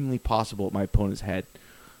hard as humanly possible at my opponent's head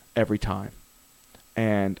every time.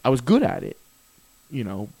 And I was good at it,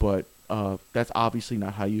 but that's obviously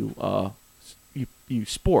not how you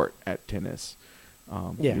sport at tennis.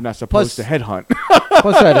 Yeah. You're not supposed to headhunt.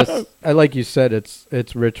 Plus, like you said,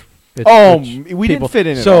 it's rich. It's we rich didn't fit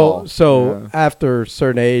in at so, all. So Yeah. after a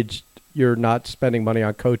certain age, you're not spending money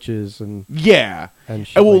on coaches and Yeah. and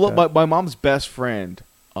shit And well, like that. my mom's best friend,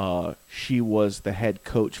 she was the head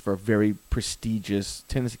coach for a very prestigious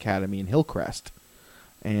tennis academy in Hillcrest.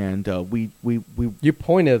 And we You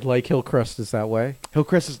pointed like Hillcrest is that way.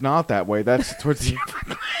 Hillcrest is not that way. That's towards the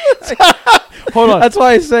Hold on. That's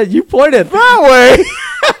why I said you pointed. that way.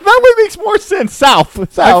 That way makes more sense.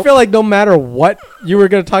 South. I feel like no matter what you were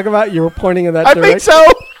going to talk about, you were pointing in that I direction. think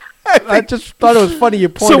so. I just thought it was funny you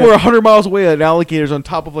pointed. So we're 100 miles away and alligators on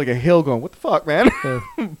top of like a hill going, what the fuck, man?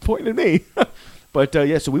 Pointing at me. But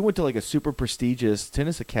yeah, so we went to like a super prestigious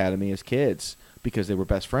tennis academy as kids because they were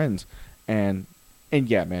best friends. And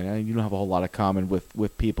yeah, man, you don't have a whole lot of common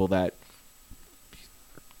with people that,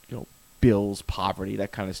 bills, poverty,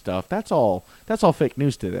 that kind of stuff. That's all fake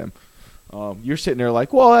news to them. You're sitting there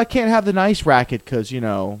like, well, I can't have the nice racket because,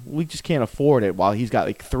 we just can't afford it, while he's got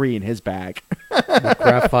like 3 in his bag.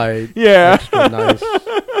 Graphite. Yeah. Extra nice.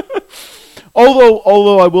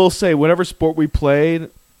 Although I will say, whenever sport we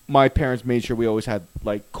played, my parents made sure we always had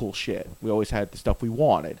like cool shit. We always had the stuff we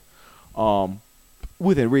wanted,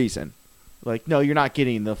 within reason. Like, no, you're not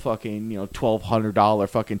getting the fucking, $1,200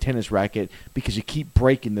 fucking tennis racket because you keep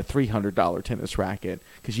breaking the $300 tennis racket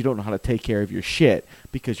because you don't know how to take care of your shit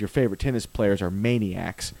because your favorite tennis players are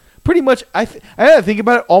maniacs. Pretty much, I had to think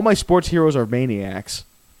about it. All my sports heroes are maniacs.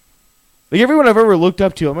 Like, everyone I've ever looked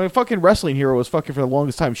up to, I mean, fucking wrestling hero was fucking for the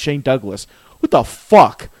longest time Shane Douglas. What the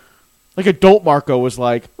fuck? Like, adult Marco was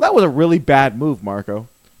like, that was a really bad move, Marco.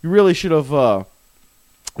 You really should have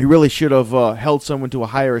held someone to a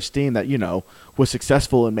higher esteem that, was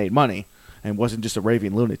successful and made money and wasn't just a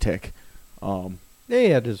raving lunatic. Yeah, he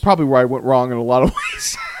had his Probably where I went wrong in a lot of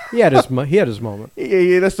ways. he had his moment.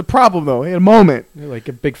 Yeah, that's the problem, though. He had a moment. Like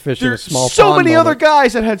a big fish in a There's small so pond many other moment.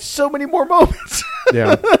 guys that had so many more moments.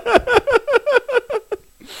 Yeah.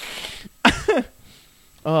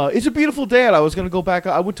 It's a beautiful day, and I was going to go back.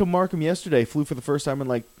 I went to Markham yesterday, flew for the first time in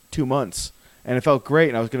like 2 months, and it felt great,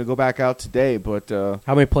 and I was going to go back out today, but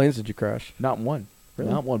How many planes did you crash? not one.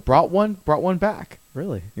 Really? Not one. Brought one back.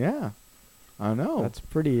 Really? Yeah. I know. That's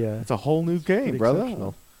pretty. It's a whole new game, pretty brother.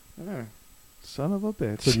 exceptional. Yeah. Son of a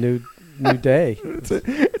bitch. It's a new day.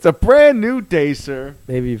 It's a brand new day, sir.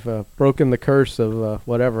 Maybe you've broken the curse of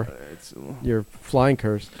whatever It's, your flying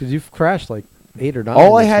curse because you've crashed like 8 or 9.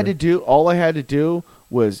 all I had to do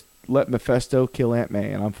was let Mephisto kill Aunt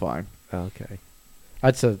May, and I'm fine. Okay,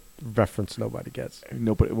 that's a reference nobody gets.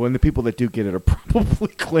 Nobody. When the people that do get it are probably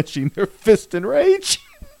clenching their fist in rage.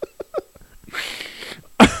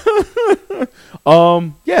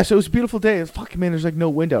 Yeah, so it was a beautiful day. It's fucking, man, there's like no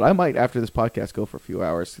wind out. I might, after this podcast, go for a few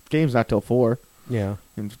hours. The game's not till 4. Yeah.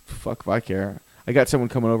 And fuck if I care. I got someone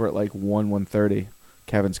coming over at like 1:30.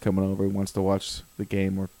 Kevin's coming over. He wants to watch the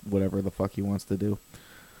game or whatever the fuck he wants to do.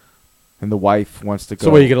 And the wife wants to go.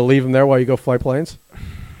 So, are you gonna leave him there while you go fly planes?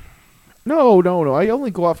 No. I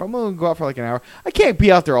only go out. I'm only go out for like an hour. I can't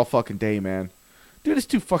be out there all fucking day, man. Dude, it's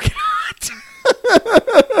too fucking hot.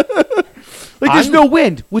 Like, there's no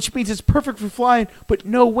wind, which means it's perfect for flying, but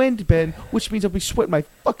no wind, Ben, which means I'll be sweating my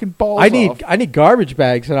fucking balls off. I need garbage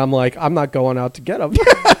bags, and I'm like, I'm not going out to get them.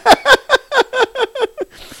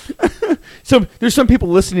 So there's some people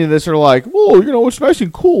listening to this are like, "Whoa, it's nice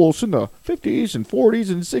and cool. It's in the 50s and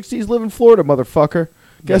 40s and 60s. Live in Florida, motherfucker."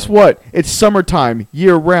 Guess what? It's summertime,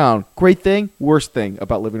 year round. Great thing, worst thing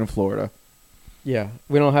about living in Florida. Yeah,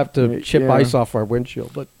 we don't have to chip Yeah. ice off our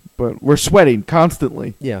windshield, but We're sweating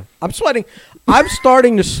constantly. yeah, I'm sweating. I'm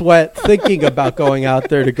starting to sweat thinking about going out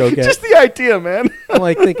there to go get. Just the idea, man. I'm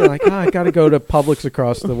like thinking like, I got to go to Publix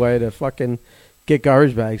across the way to fucking get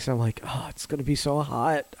garbage bags. I'm like, it's gonna be so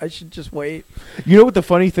hot. I should just wait. You know what the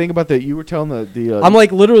funny thing about that? You were telling the I'm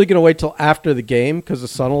like literally gonna wait till after the game because the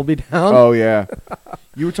sun will be down. Oh yeah,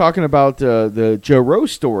 you were talking about the Joe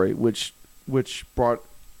Rose story, which brought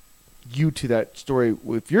you to that story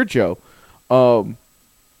with your Joe.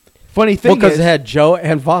 Funny thing, because it had Joe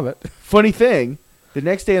and vomit. Funny thing, the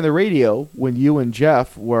next day on the radio, when you and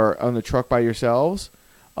Jeff were on the truck by yourselves,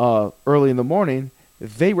 early in the morning,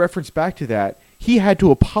 they referenced back to that. He had to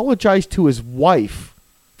apologize to his wife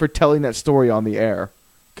for telling that story on the air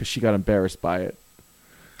because she got embarrassed by it.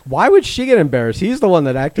 Why would she get embarrassed? He's the one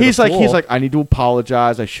that acted. He's like, I need to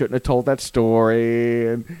apologize. I shouldn't have told that story.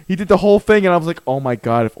 And he did the whole thing, and I was like, oh my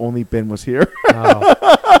God, if only Ben was here. Oh,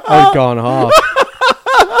 I was gone off.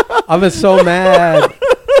 I was so mad.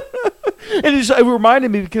 And it reminded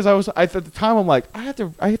me because at the time I'm like, I have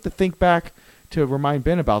to think back to remind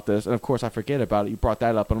Ben about this, and of course I forget about it. You brought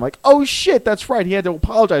that up, and I'm like, oh shit, that's right. He had to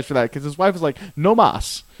apologize for that because his wife was like, no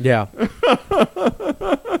mas. Yeah.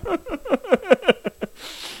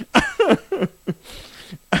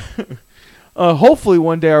 Hopefully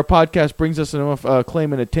one day our podcast brings us enough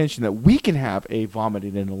acclaim and attention that we can have a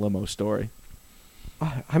vomiting in a limo story.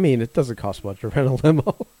 I mean, it doesn't cost much to rent a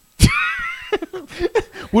limo.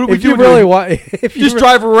 What do we If do? you really want, if you Just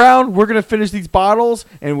drive around. We're gonna finish these bottles,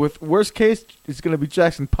 and with worst case, it's gonna be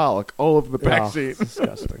Jackson Pollock all over the back seat.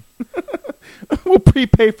 Disgusting. We'll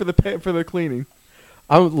prepay for the cleaning.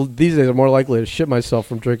 These days, I'm more likely to shit myself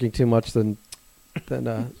from drinking too much than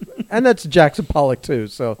and that's Jackson Pollock too.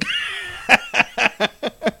 So,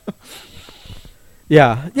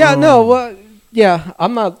 yeah.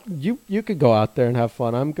 I'm not. You could go out there and have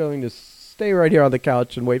fun. I'm going to stay right here on the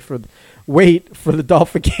couch and wait for the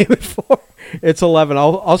Dolphin game at 4. It's 11.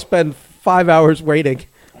 I'll spend 5 hours waiting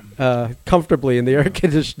comfortably in the air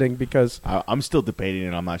conditioning because I'm still debating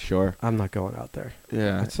it. I'm not sure. I'm not going out there.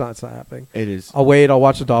 Yeah, It's not happening. it is. I'll wait. I'll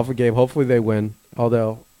watch the Dolphin game. Hopefully they win.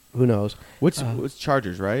 Although, who knows? What's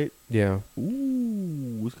Chargers, right? Yeah.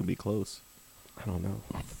 Ooh, it's gonna be close. I don't know.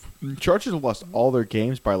 Chargers have lost all their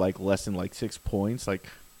games by like less than like 6 points. Like,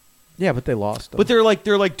 Yeah, but they lost. But they're like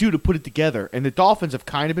due to put it together, and the Dolphins have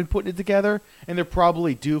kind of been putting it together, and they're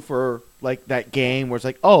probably due for like that game where it's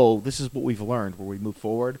like, oh, this is what we've learned where we move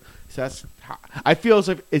forward. So I feel as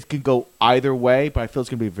if it can go either way, but I feel it's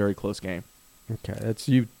going to be a very close game. Okay, that's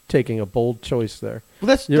you taking a bold choice there.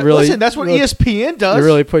 Well, listen, that's what ESPN does. You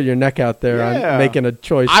really put your neck out there on making a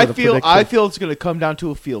choice. I feel it's going to come down to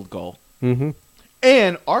a field goal. Mm-hmm.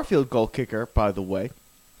 And our field goal kicker, by the way,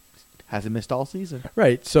 hasn't missed all season.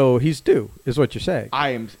 Right, so he's due, is what you're saying. I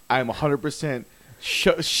am 100%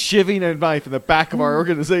 shivving a knife in the back of our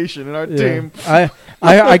organization and our team.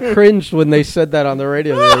 I cringed when they said that on the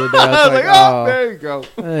radio the other day. I was like, oh, there you go.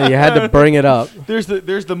 You had to bring it up. There's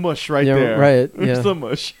the mush right there. Right. There's the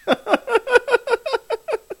mush.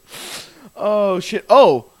 Oh, shit.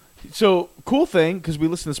 Oh, so cool thing, because we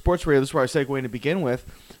listen to sports radio. This is where I segue in to begin with.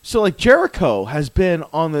 So, like, Jericho has been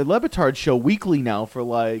on the Le Batard show weekly now for,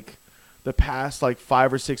 like, the past, like,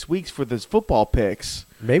 5 or 6 weeks for this football picks.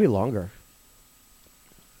 Maybe longer.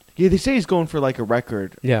 Yeah, they say he's going for, like, a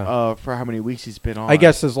record. Yeah. For how many weeks he's been on. I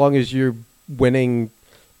guess as long as you're winning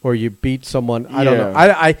or you beat someone. I don't know.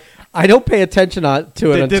 I don't pay attention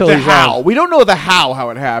to it until he's how. on. We don't know how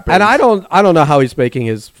it happens. And I don't know how he's making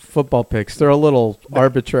his football picks. They're a little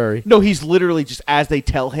arbitrary. No, he's literally just, as they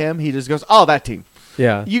tell him, he just goes, oh, that team.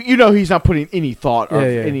 Yeah. You know he's not putting any thought or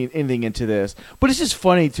anything into this. But it's just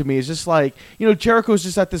funny to me. It's just like, Jericho's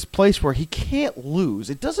just at this place where he can't lose.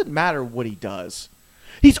 It doesn't matter what he does.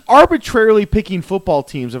 He's arbitrarily picking football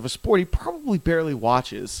teams of a sport he probably barely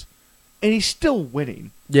watches. And he's still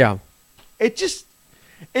winning. Yeah.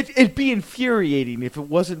 It'd be infuriating if it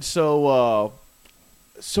wasn't so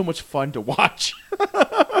much fun to watch.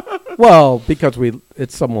 Well, because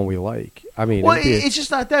it's someone we like. I mean, it's just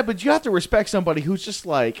not that, but you have to respect somebody who's just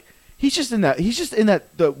like he's just in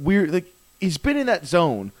that the weird, like, he's been in that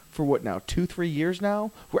zone for what now, 2-3 years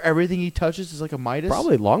now, where everything he touches is like a Midas.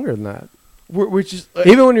 Probably longer than that. We're just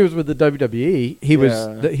even when he was with the WWE, he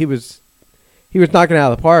was knocking it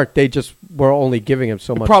out of the park. They just were only giving him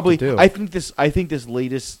so much to do. I think this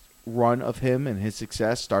latest run of him and his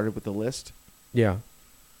success started with the list. Yeah.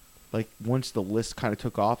 Like, once the list kind of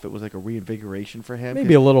took off, it was like a reinvigoration for him.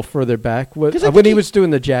 Maybe a little further back. When he was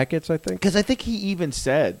doing the jackets, I think. Because I think he even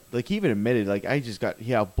said, like, he even admitted, like,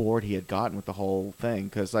 how bored he had gotten with the whole thing.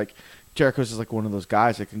 Because, like, Jericho's is like one of those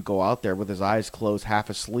guys that can go out there with his eyes closed, half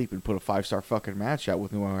asleep, and put a 5-star fucking match out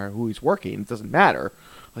with no matter who he's working. It doesn't matter.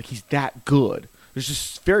 Like, he's that good. There's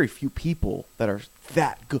just very few people that are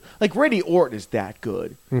that good. Like, Randy Orton is that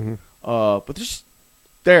good. Mm-hmm.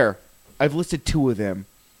 But I've listed 2 of them.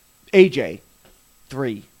 AJ,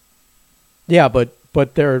 3. Yeah, but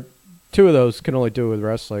there, 2 of those can only do it with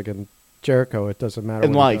wrestling, and Jericho, it doesn't matter.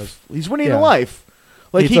 In life, he's winning in life.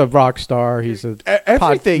 Like, he's a rock star. He's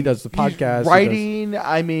everything. He does the podcast, he's writing.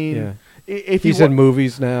 I mean, if he's in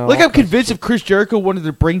movies now. Like, I'm convinced if Chris Jericho wanted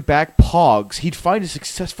to bring back Pogs, he'd find a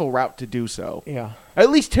successful route to do so. Yeah. At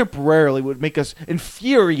least temporarily would make us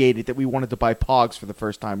infuriated that we wanted to buy Pogs for the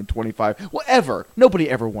first time in 25. Well, ever. Nobody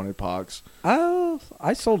ever wanted Pogs. Oh,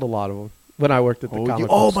 I sold a lot of them when I worked at the comic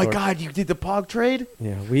book store. My God, you did the Pog trade?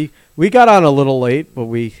 Yeah, we got on a little late, but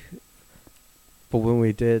when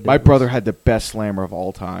we did, my brother had the best slammer of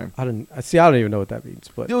all time. I don't even know what that means,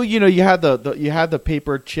 but you had the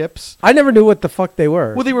paper chips. I never knew what the fuck they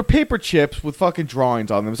were. Well, they were paper chips with fucking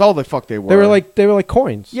drawings on them. That's all the fuck they were. They were like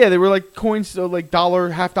coins. Yeah, they were like coins, like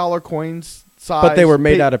 $half-dollar coins size. But they were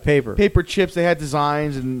made out of paper. Paper chips. They had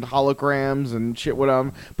designs and holograms and shit with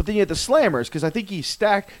them. But then you had the slammers, because I think he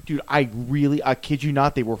stacked. Dude, I kid you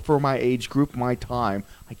not, they were for my age group, my time.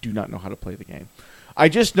 I do not know how to play the game. I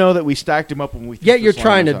just know that we stacked them up when we. Yeah, you're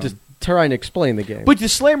trying to explain the game. But the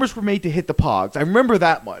slammers were made to hit the Pogs. I remember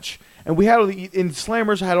that much. And we had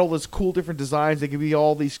slammers had all those cool different designs. They could be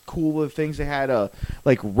all these cool little things. They had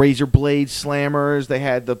like razor blade slammers. They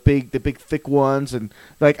had the big thick ones, and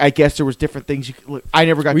like I guess there was different things. I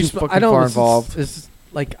never got too fucking far involved.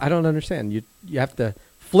 Like, I don't understand. You have to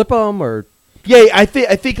flip them or. Yeah, I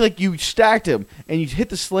think like you stacked them and you hit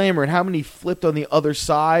the slammer, and how many flipped on the other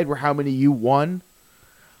side were how many you won.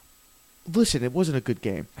 Listen, it wasn't a good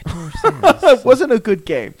game. I don't understand. It wasn't a good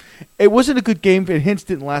game. It wasn't a good game, and hence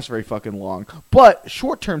didn't last very fucking long. But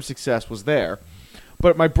short-term success was there.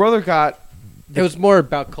 But my brother got... It was more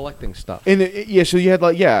about collecting stuff. So you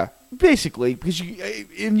had basically, because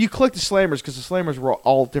you collect the slammers, because the slammers were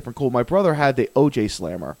all different cool. My brother had the OJ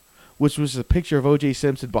Slammer, which was a picture of O.J.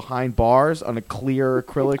 Simpson behind bars on a clear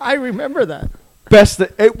acrylic. I remember that.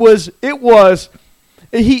 It was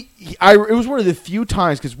one of the few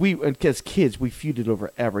times, because as kids we feuded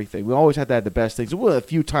over everything. We always had to have the best things. It was one of the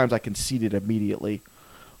few times I conceded immediately.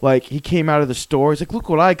 Like, he came out of the store. He's like, look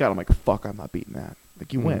what I got. I'm like, fuck, I'm not beating that.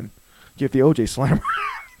 Like, you win. You have the OJ Slammer.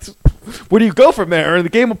 Where do you go from there? In the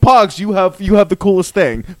game of Pogs, you have the coolest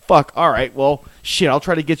thing. Fuck. All right. Well, shit. I'll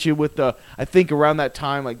try to get you with the. I think around that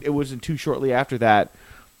time, like it wasn't too shortly after that.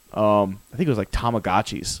 I think it was like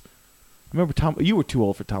Tamagotchis. Remember You were too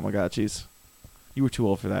old for Tamagotchis. You were too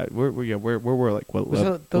old for that. Where were like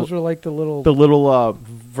what? Those were like the little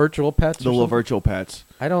virtual pets. The little virtual pets.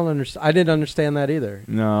 I don't understand. I didn't understand that either.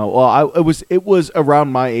 No, well, it was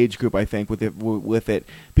around my age group, I think, with it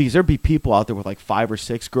because there'd be people out there with like 5 or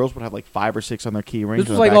 6 girls would have like 5 or 6 on their key rings. This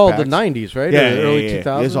was like all the '90s, right? Yeah, the early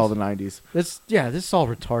 2000s. This is all the '90s. This is all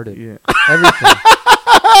retarded. Yeah. Everything.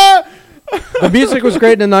 The music was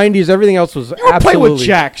great in the '90s. Everything else was You were absolutely playing with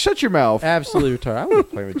Jack. Shut your mouth. Absolutely retarded. I wasn't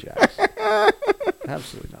playing with Jacks.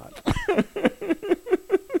 Absolutely not.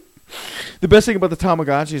 The best thing about the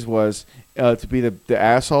Tamagotchis was to be the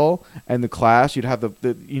asshole, and the class you'd have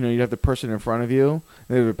you'd have the person in front of you,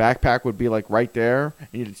 and their backpack would be like right there, and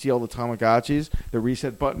you'd see all the Tamagotchis. The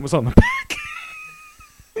reset button was on the back,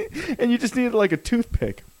 and you just needed like a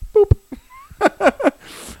toothpick. Boop.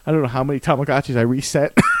 I don't know how many Tamagotchis I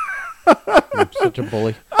reset. I'm such a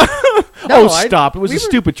bully. Stop! It was a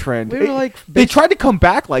stupid trend. They tried to come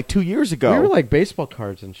back like 2 years ago. We were like baseball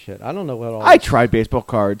cards and shit. I don't know what all. I tried baseball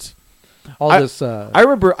cards. I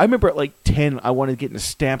remember at like 10, I wanted to get into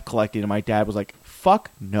stamp collecting, and my dad was like, "Fuck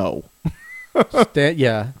no."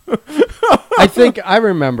 Yeah. I think I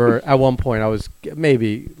remember at one point I was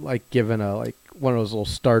maybe like given one of those little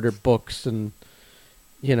starter books, and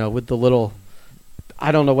with the little,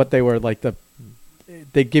 I don't know what they were, like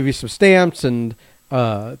they give you some stamps, and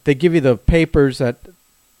they give you the papers that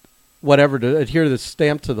whatever to adhere to the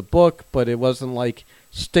stamp to the book, but it wasn't like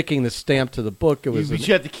sticking the stamp to the book. It was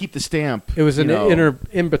you had to keep the stamp. It was an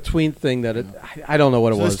in between thing that I don't know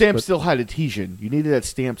what it was. The stamp still had adhesion. You needed that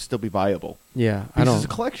stamp to still be viable. Yeah, I don't. This is a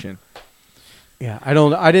collection. Yeah,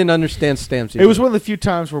 I didn't understand stamps either. It was one of the few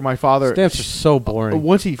times where my father stamps are so boring.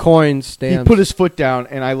 Once he coins, stamps. He put his foot down,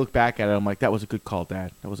 and I look back at it. I'm like, that was a good call,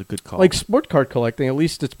 Dad. That was a good call. Like sport card collecting, at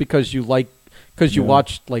least it's because you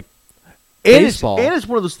watched like baseball. And it's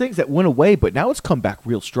one of those things that went away, but now it's come back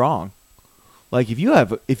real strong. Like if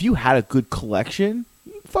you had a good collection,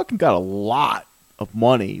 you fucking got a lot of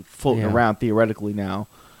money floating around theoretically now.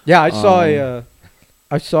 Yeah,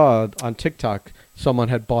 I saw on TikTok someone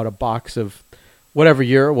had bought a box of whatever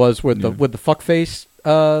year it was with the fuckface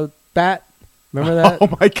bat. Remember that?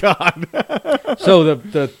 Oh my god! So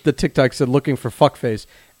the TikTok said looking for fuckface,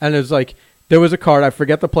 and it was like there was a card, I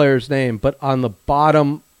forget the player's name, but on the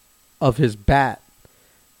bottom of his bat,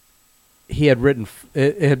 he had written,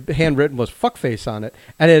 it had handwritten was fuckface on it,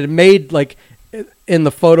 and it had made like in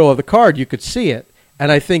the photo of the card you could see it,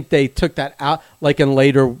 and I think they took that out like in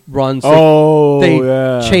later runs.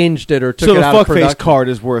 They changed it or took it out of production. So the fuckface card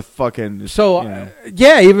is worth fucking. So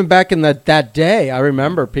even back in that day, I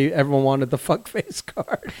remember everyone wanted the fuckface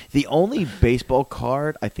card. The only baseball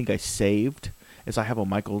card I think I saved is I have a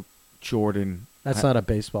Michael Jordan. That's not a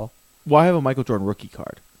baseball. Well, I have a Michael Jordan rookie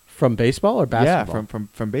card. From baseball or basketball? Yeah,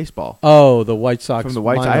 from baseball. Oh, the White Sox. From the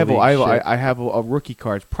White Sox. I have a rookie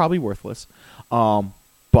card. It's probably worthless.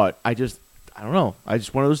 But I don't know. I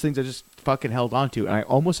just one of those things I just fucking held on to. And I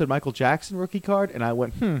almost had Michael Jackson rookie card, and I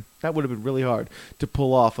went, that would have been really hard to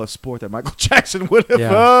pull off a sport that Michael Jackson would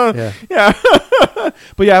have. Yeah.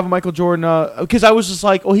 But yeah, I have a Michael Jordan because I was just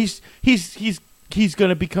like, oh, he's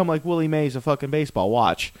gonna become like Willie Mays of fucking baseball.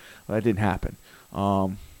 Watch. Well, that didn't happen.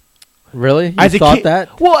 Really? You thought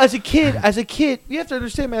that? Well, as a kid, you have to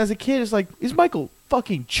understand, man. As a kid, it's like, is Michael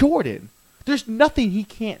fucking Jordan? There's nothing he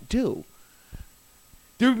can't do.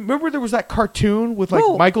 Remember there was that cartoon with like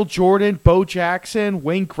Michael Jordan, Bo Jackson,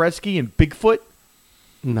 Wayne Gretzky, and Bigfoot?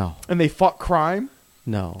 No. And they fought crime?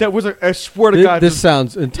 No. That was I swear to God. This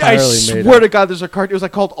sounds entirely made up. I swear to God, there's a cartoon. It was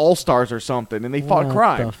like called All Stars or something, and they fought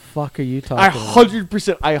crime. What the fuck are you talking about?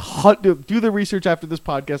 100%. Do the research after this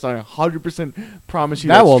podcast. I 100% promise you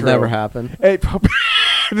that will true. Never happen.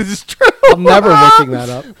 This is true. I'm never looking that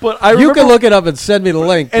up. But you can look it up and send me the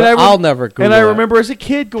link, but I'll never Google And I remember as a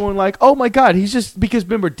kid going like, oh my God, he's just, because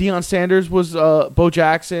remember Deion Sanders was Bo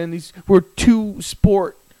Jackson. These were two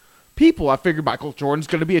sport people. I figured Michael Jordan's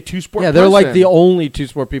going to be a two-sport person. They're like the only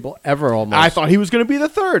two-sport people ever almost. I thought he was going to be the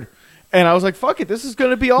third. And I was like, fuck it, this is going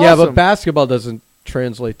to be awesome. Yeah, but basketball doesn't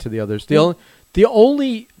translate to the others. The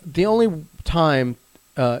only time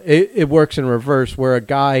it works in reverse where a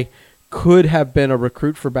guy could have been a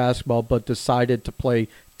recruit for basketball but decided to play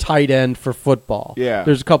tight end for football. Yeah.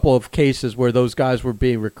 There's a couple of cases where those guys were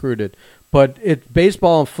being recruited. But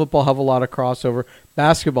baseball and football have a lot of crossover.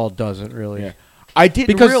 Basketball doesn't really. Yeah. I didn't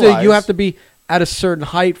because realize. You have to be at a certain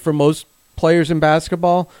height for most players in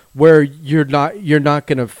basketball where you're not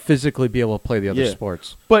going to physically be able to play the other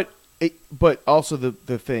sports. But also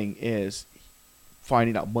the thing is,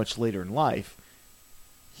 finding out much later in life,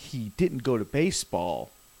 he didn't go to baseball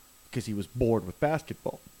because he was bored with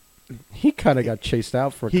basketball. He kind of got chased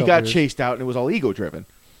out for a couple He got years. chased out, and it was all ego-driven.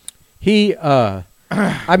 He, I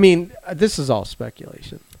mean, this is all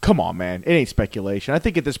speculation. Come on, man. It ain't speculation. I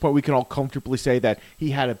think at this point we can all comfortably say that he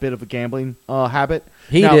had a bit of a gambling habit.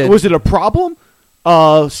 He now, did. Was it a problem?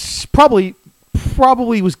 Probably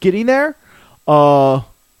was getting there,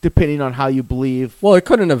 depending on how you believe. Well, it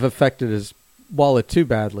couldn't have affected his wallet too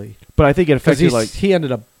badly. But I think it Because affected, he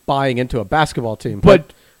ended up buying into a basketball team.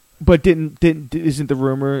 But isn't the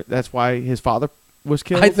rumor that's why his father was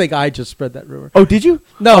killed? I think I just spread that rumor. Oh, did you?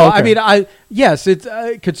 No, Oh, okay. I mean, yes, it's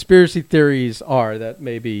conspiracy theories are that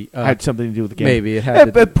maybe had something to do with the game. maybe it had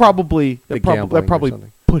to That probably the gambling or probably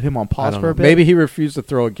something. put him on I pause don't for know. a bit. Maybe he refused to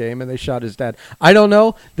throw a game and they shot his dad. I don't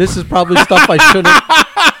know. This is probably stuff I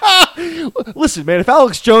shouldn't. Listen, man, if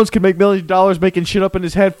Alex Jones can make millions of dollars making shit up in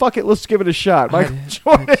his head, fuck it, let's give it a shot. Michael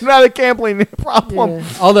Jordan had a gambling problem. Yeah.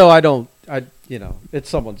 Although I don't, it's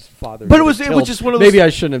someone's father. But who it was killed. just one of those. Maybe I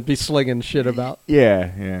shouldn't be slinging shit about. Yeah.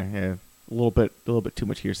 A little bit too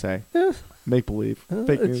much hearsay. Yeah. Make believe.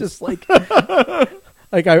 Fake It's news. just like,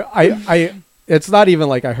 like I. It's not even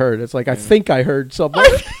like I heard. It's like I think I heard something.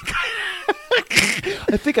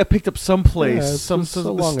 I think I picked up someplace Yeah, some so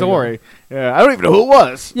long story. Yeah, I don't even know who it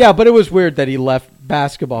was. Yeah, but it was weird that he left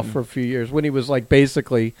basketball for a few years when he was like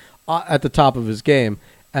basically at the top of his game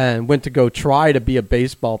and went to go try to be a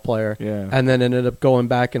baseball player. Yeah. And then ended up going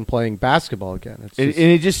back and playing basketball again. It's And just,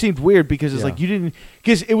 it just seemed weird because it's Yeah. like you didn't.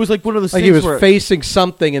 Because it was like one of those like things he was where facing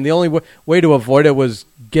something, and the only way to avoid it was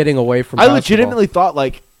getting away from. I basketball. legitimately thought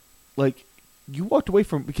like you walked away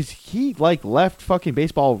from because he like left fucking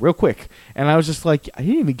baseball real quick, and I was just like I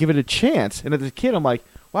didn't even give it a chance. And as a kid, I'm like,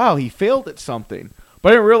 wow, he failed at something, but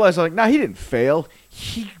I didn't realize like, nah, he didn't fail.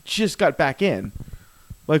 He just got back in.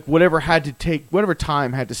 Like whatever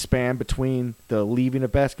time had to span between the leaving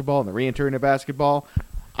of basketball and the re-entering of basketball,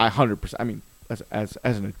 100%. I mean, as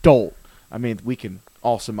an adult, I mean, we can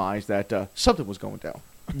all surmise that something was going down.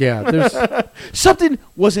 Yeah, there's Something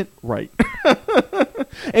wasn't right.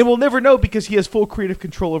 And we'll never know because he has full creative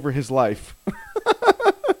control over his life.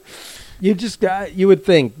 you would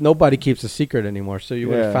think nobody keeps a secret anymore, so you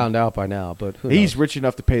would have Yeah. found out by now. But who He's knows? rich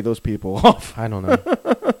enough to pay those people off. I don't know.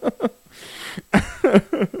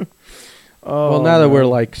 Oh, Well, now that man. we're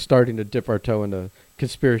like starting to dip our toe into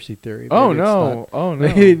conspiracy theory. Oh, maybe it's no. not- Oh, no.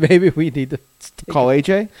 Maybe we need to Call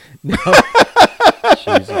AJ? No.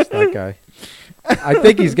 Jesus, that guy. I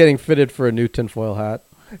think he's getting fitted for a new tinfoil hat.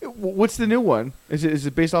 What's the new one? Is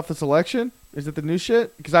it based off this election? Is it the new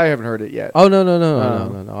shit? Because I haven't heard it yet. Oh no!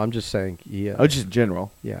 Oh. I'm just saying. Yeah. Oh, just in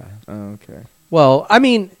general. Yeah. Oh, okay. Well, I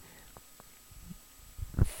mean,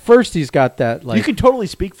 first he's got that like you can totally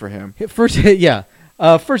speak for him. first, yeah.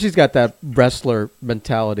 First he's got that wrestler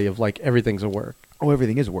mentality of like everything's a work. Oh,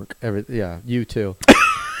 everything is work. Yeah, you too.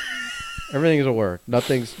 Everything's a work.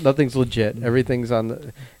 Nothing's legit. Everything's on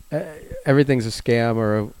the. Everything's a scam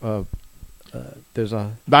or there's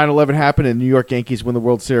a. 9/11 happened and New York Yankees win the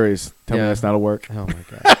World Series. Tell me Yeah. that's not a work. Oh my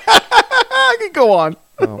god. I can go on.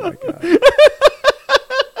 Oh my god.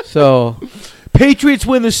 So Patriots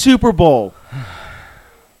win the Super Bowl.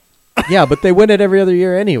 yeah, but they win it every other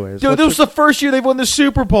year anyways. Dude, this was the first year they've won the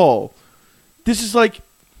Super Bowl. This is like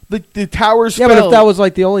the towers yeah, fell. but if that was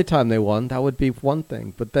like the only time they won, that would be one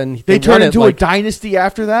thing. But then they won turned it into like, a dynasty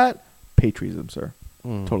after that. Patriotism, sir.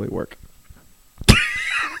 Mm. Totally work.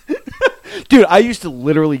 Dude, I used to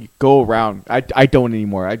literally go around. I don't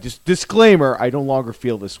anymore. I just disclaimer. I no longer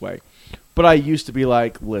feel this way, but I used to be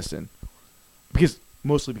like, listen,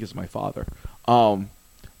 mostly because of my father.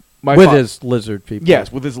 with his lizard people.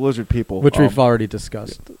 Yes, with his lizard people, which we've already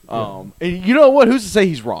discussed. And you know what? Who's to say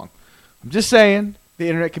he's wrong? I'm just saying the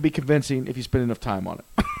internet can be convincing if you spend enough time on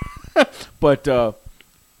it. But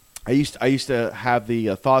I used to have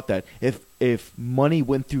the thought that if money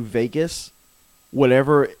went through Vegas,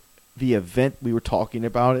 whatever the event we were talking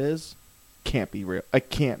about can't be real. It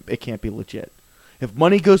can't be legit. If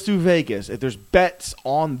money goes through Vegas, if there's bets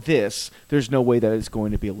on this, there's no way that it's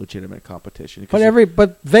going to be a legitimate competition.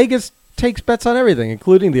 But Vegas takes bets on everything,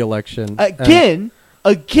 including the election. Again,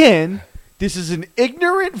 this is an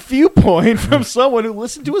ignorant viewpoint from someone who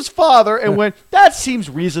listened to his father and went, that seems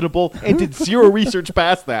reasonable, and did zero research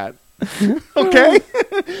past that. Okay?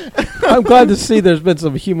 I'm glad to see there's been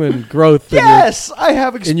some human growth. Yes, I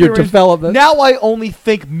have in your experience. development. Now I only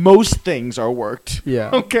think most things are worked. Yeah.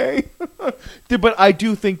 Okay? But I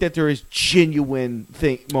do think that there is genuine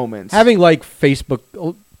moments. Having like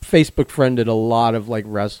Facebook friended a lot of like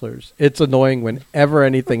wrestlers. It's annoying whenever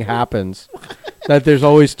anything happens that there's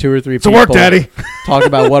always 2 or 3 it's a people work, Daddy. talk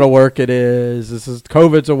about what a work it is. This is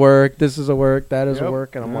COVID's a work. This is a work. That is a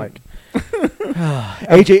work. And I'm like,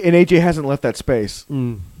 AJ hasn't left that space.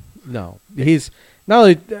 no. He's not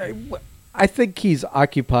only. I think he's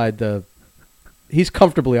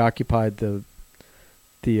comfortably occupied the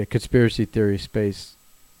conspiracy theory space.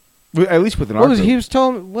 At least with an What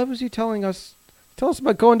was he telling us? Tell us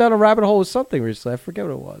about going down a rabbit hole with something recently. I forget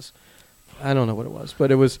what it was. I don't know what it was,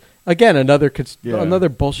 but it was again another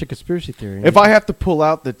bullshit conspiracy theory. If I have to pull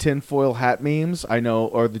out the tinfoil hat memes, I know,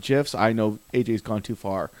 or the gifs, I know AJ's gone too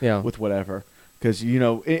far. With whatever, because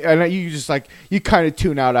and you just like you kind of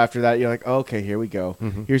tune out after that. You're like, oh, okay, here we go.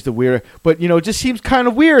 Mm-hmm. Here's the weird, but it just seems kind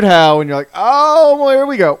of weird how, and you're like, oh, well, here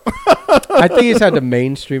we go. I think he's had to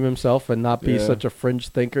mainstream himself and not be such a fringe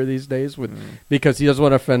thinker these days, because he doesn't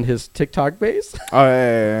want to offend his TikTok base. Oh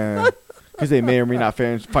yeah. Because they may or may not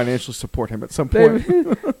financially support him at some point.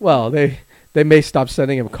 They may stop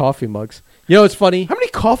sending him coffee mugs. It's funny. How many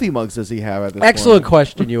coffee mugs does he have at this Excellent point?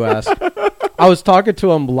 question you asked. I was talking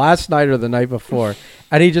to him last night or the night before,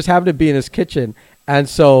 and he just happened to be in his kitchen, and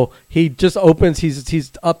so he just opens.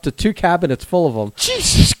 He's up to 2 cabinets full of them.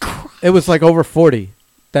 Jesus Christ! It was like over 40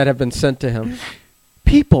 that have been sent to him.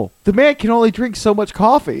 People, the man can only drink so much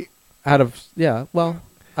coffee.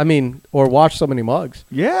 Or wash so many mugs.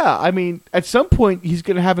 Yeah, at some point he's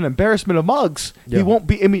going to have an embarrassment of mugs. Yeah. He won't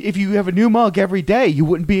be. If you have a new mug every day, you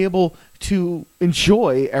wouldn't be able to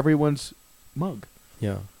enjoy everyone's mug.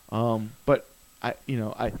 Yeah. But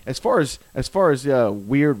as far as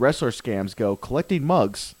weird wrestler scams go, collecting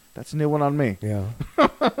mugs, that's a new one on me. Yeah.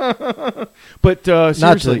 But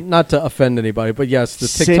seriously, not to offend anybody, but yes, the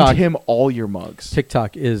TikTok. Send him all your mugs.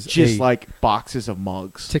 TikTok is just like boxes of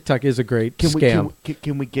mugs. TikTok is a great scam.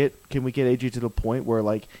 Can we get AJ to the point where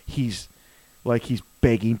he's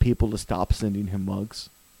begging people to stop sending him mugs?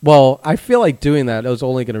 Well, I feel like doing that is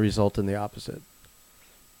only going to result in the opposite.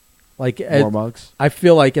 More mugs. I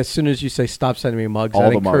feel like as soon as you say stop sending me mugs,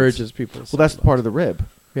 that encourages people. Well, that's part of the rib.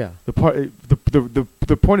 Yeah. The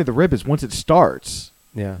point of the rib is once it starts.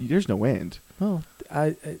 Yeah. There's no end. Oh,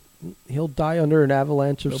 he'll die under an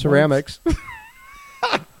avalanche of ceramics.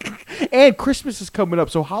 And Christmas is coming up,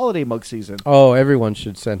 so holiday mug season. Oh, everyone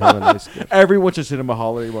should send him a nice gift. Everyone should send him a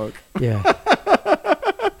holiday mug. Yeah.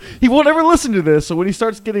 He won't ever listen to this, so when he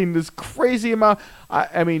starts getting this crazy amount,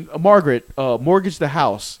 Margaret, mortgage the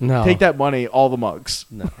house. No. Take that money, all the mugs.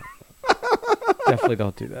 No. Definitely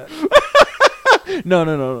don't do that. No.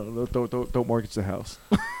 Don't mortgage the house.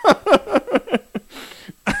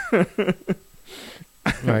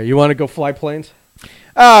 All right, you want to go fly planes?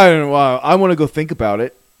 I want to go think about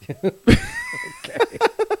it. Okay.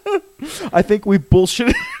 I think we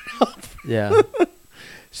bullshitted enough. Yeah.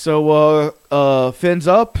 So, fins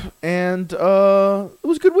up, and it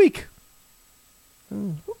was a good week.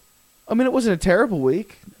 It wasn't a terrible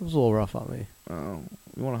week. It was a little rough on me. Oh,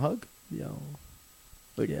 you want a hug? No.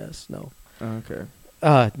 Yes, no. Okay.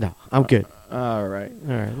 No, I'm good. All right.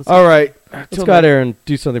 All right. Let's go out there and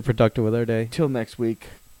do something productive with our day. Till next week.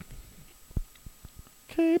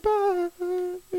 Okay, bye.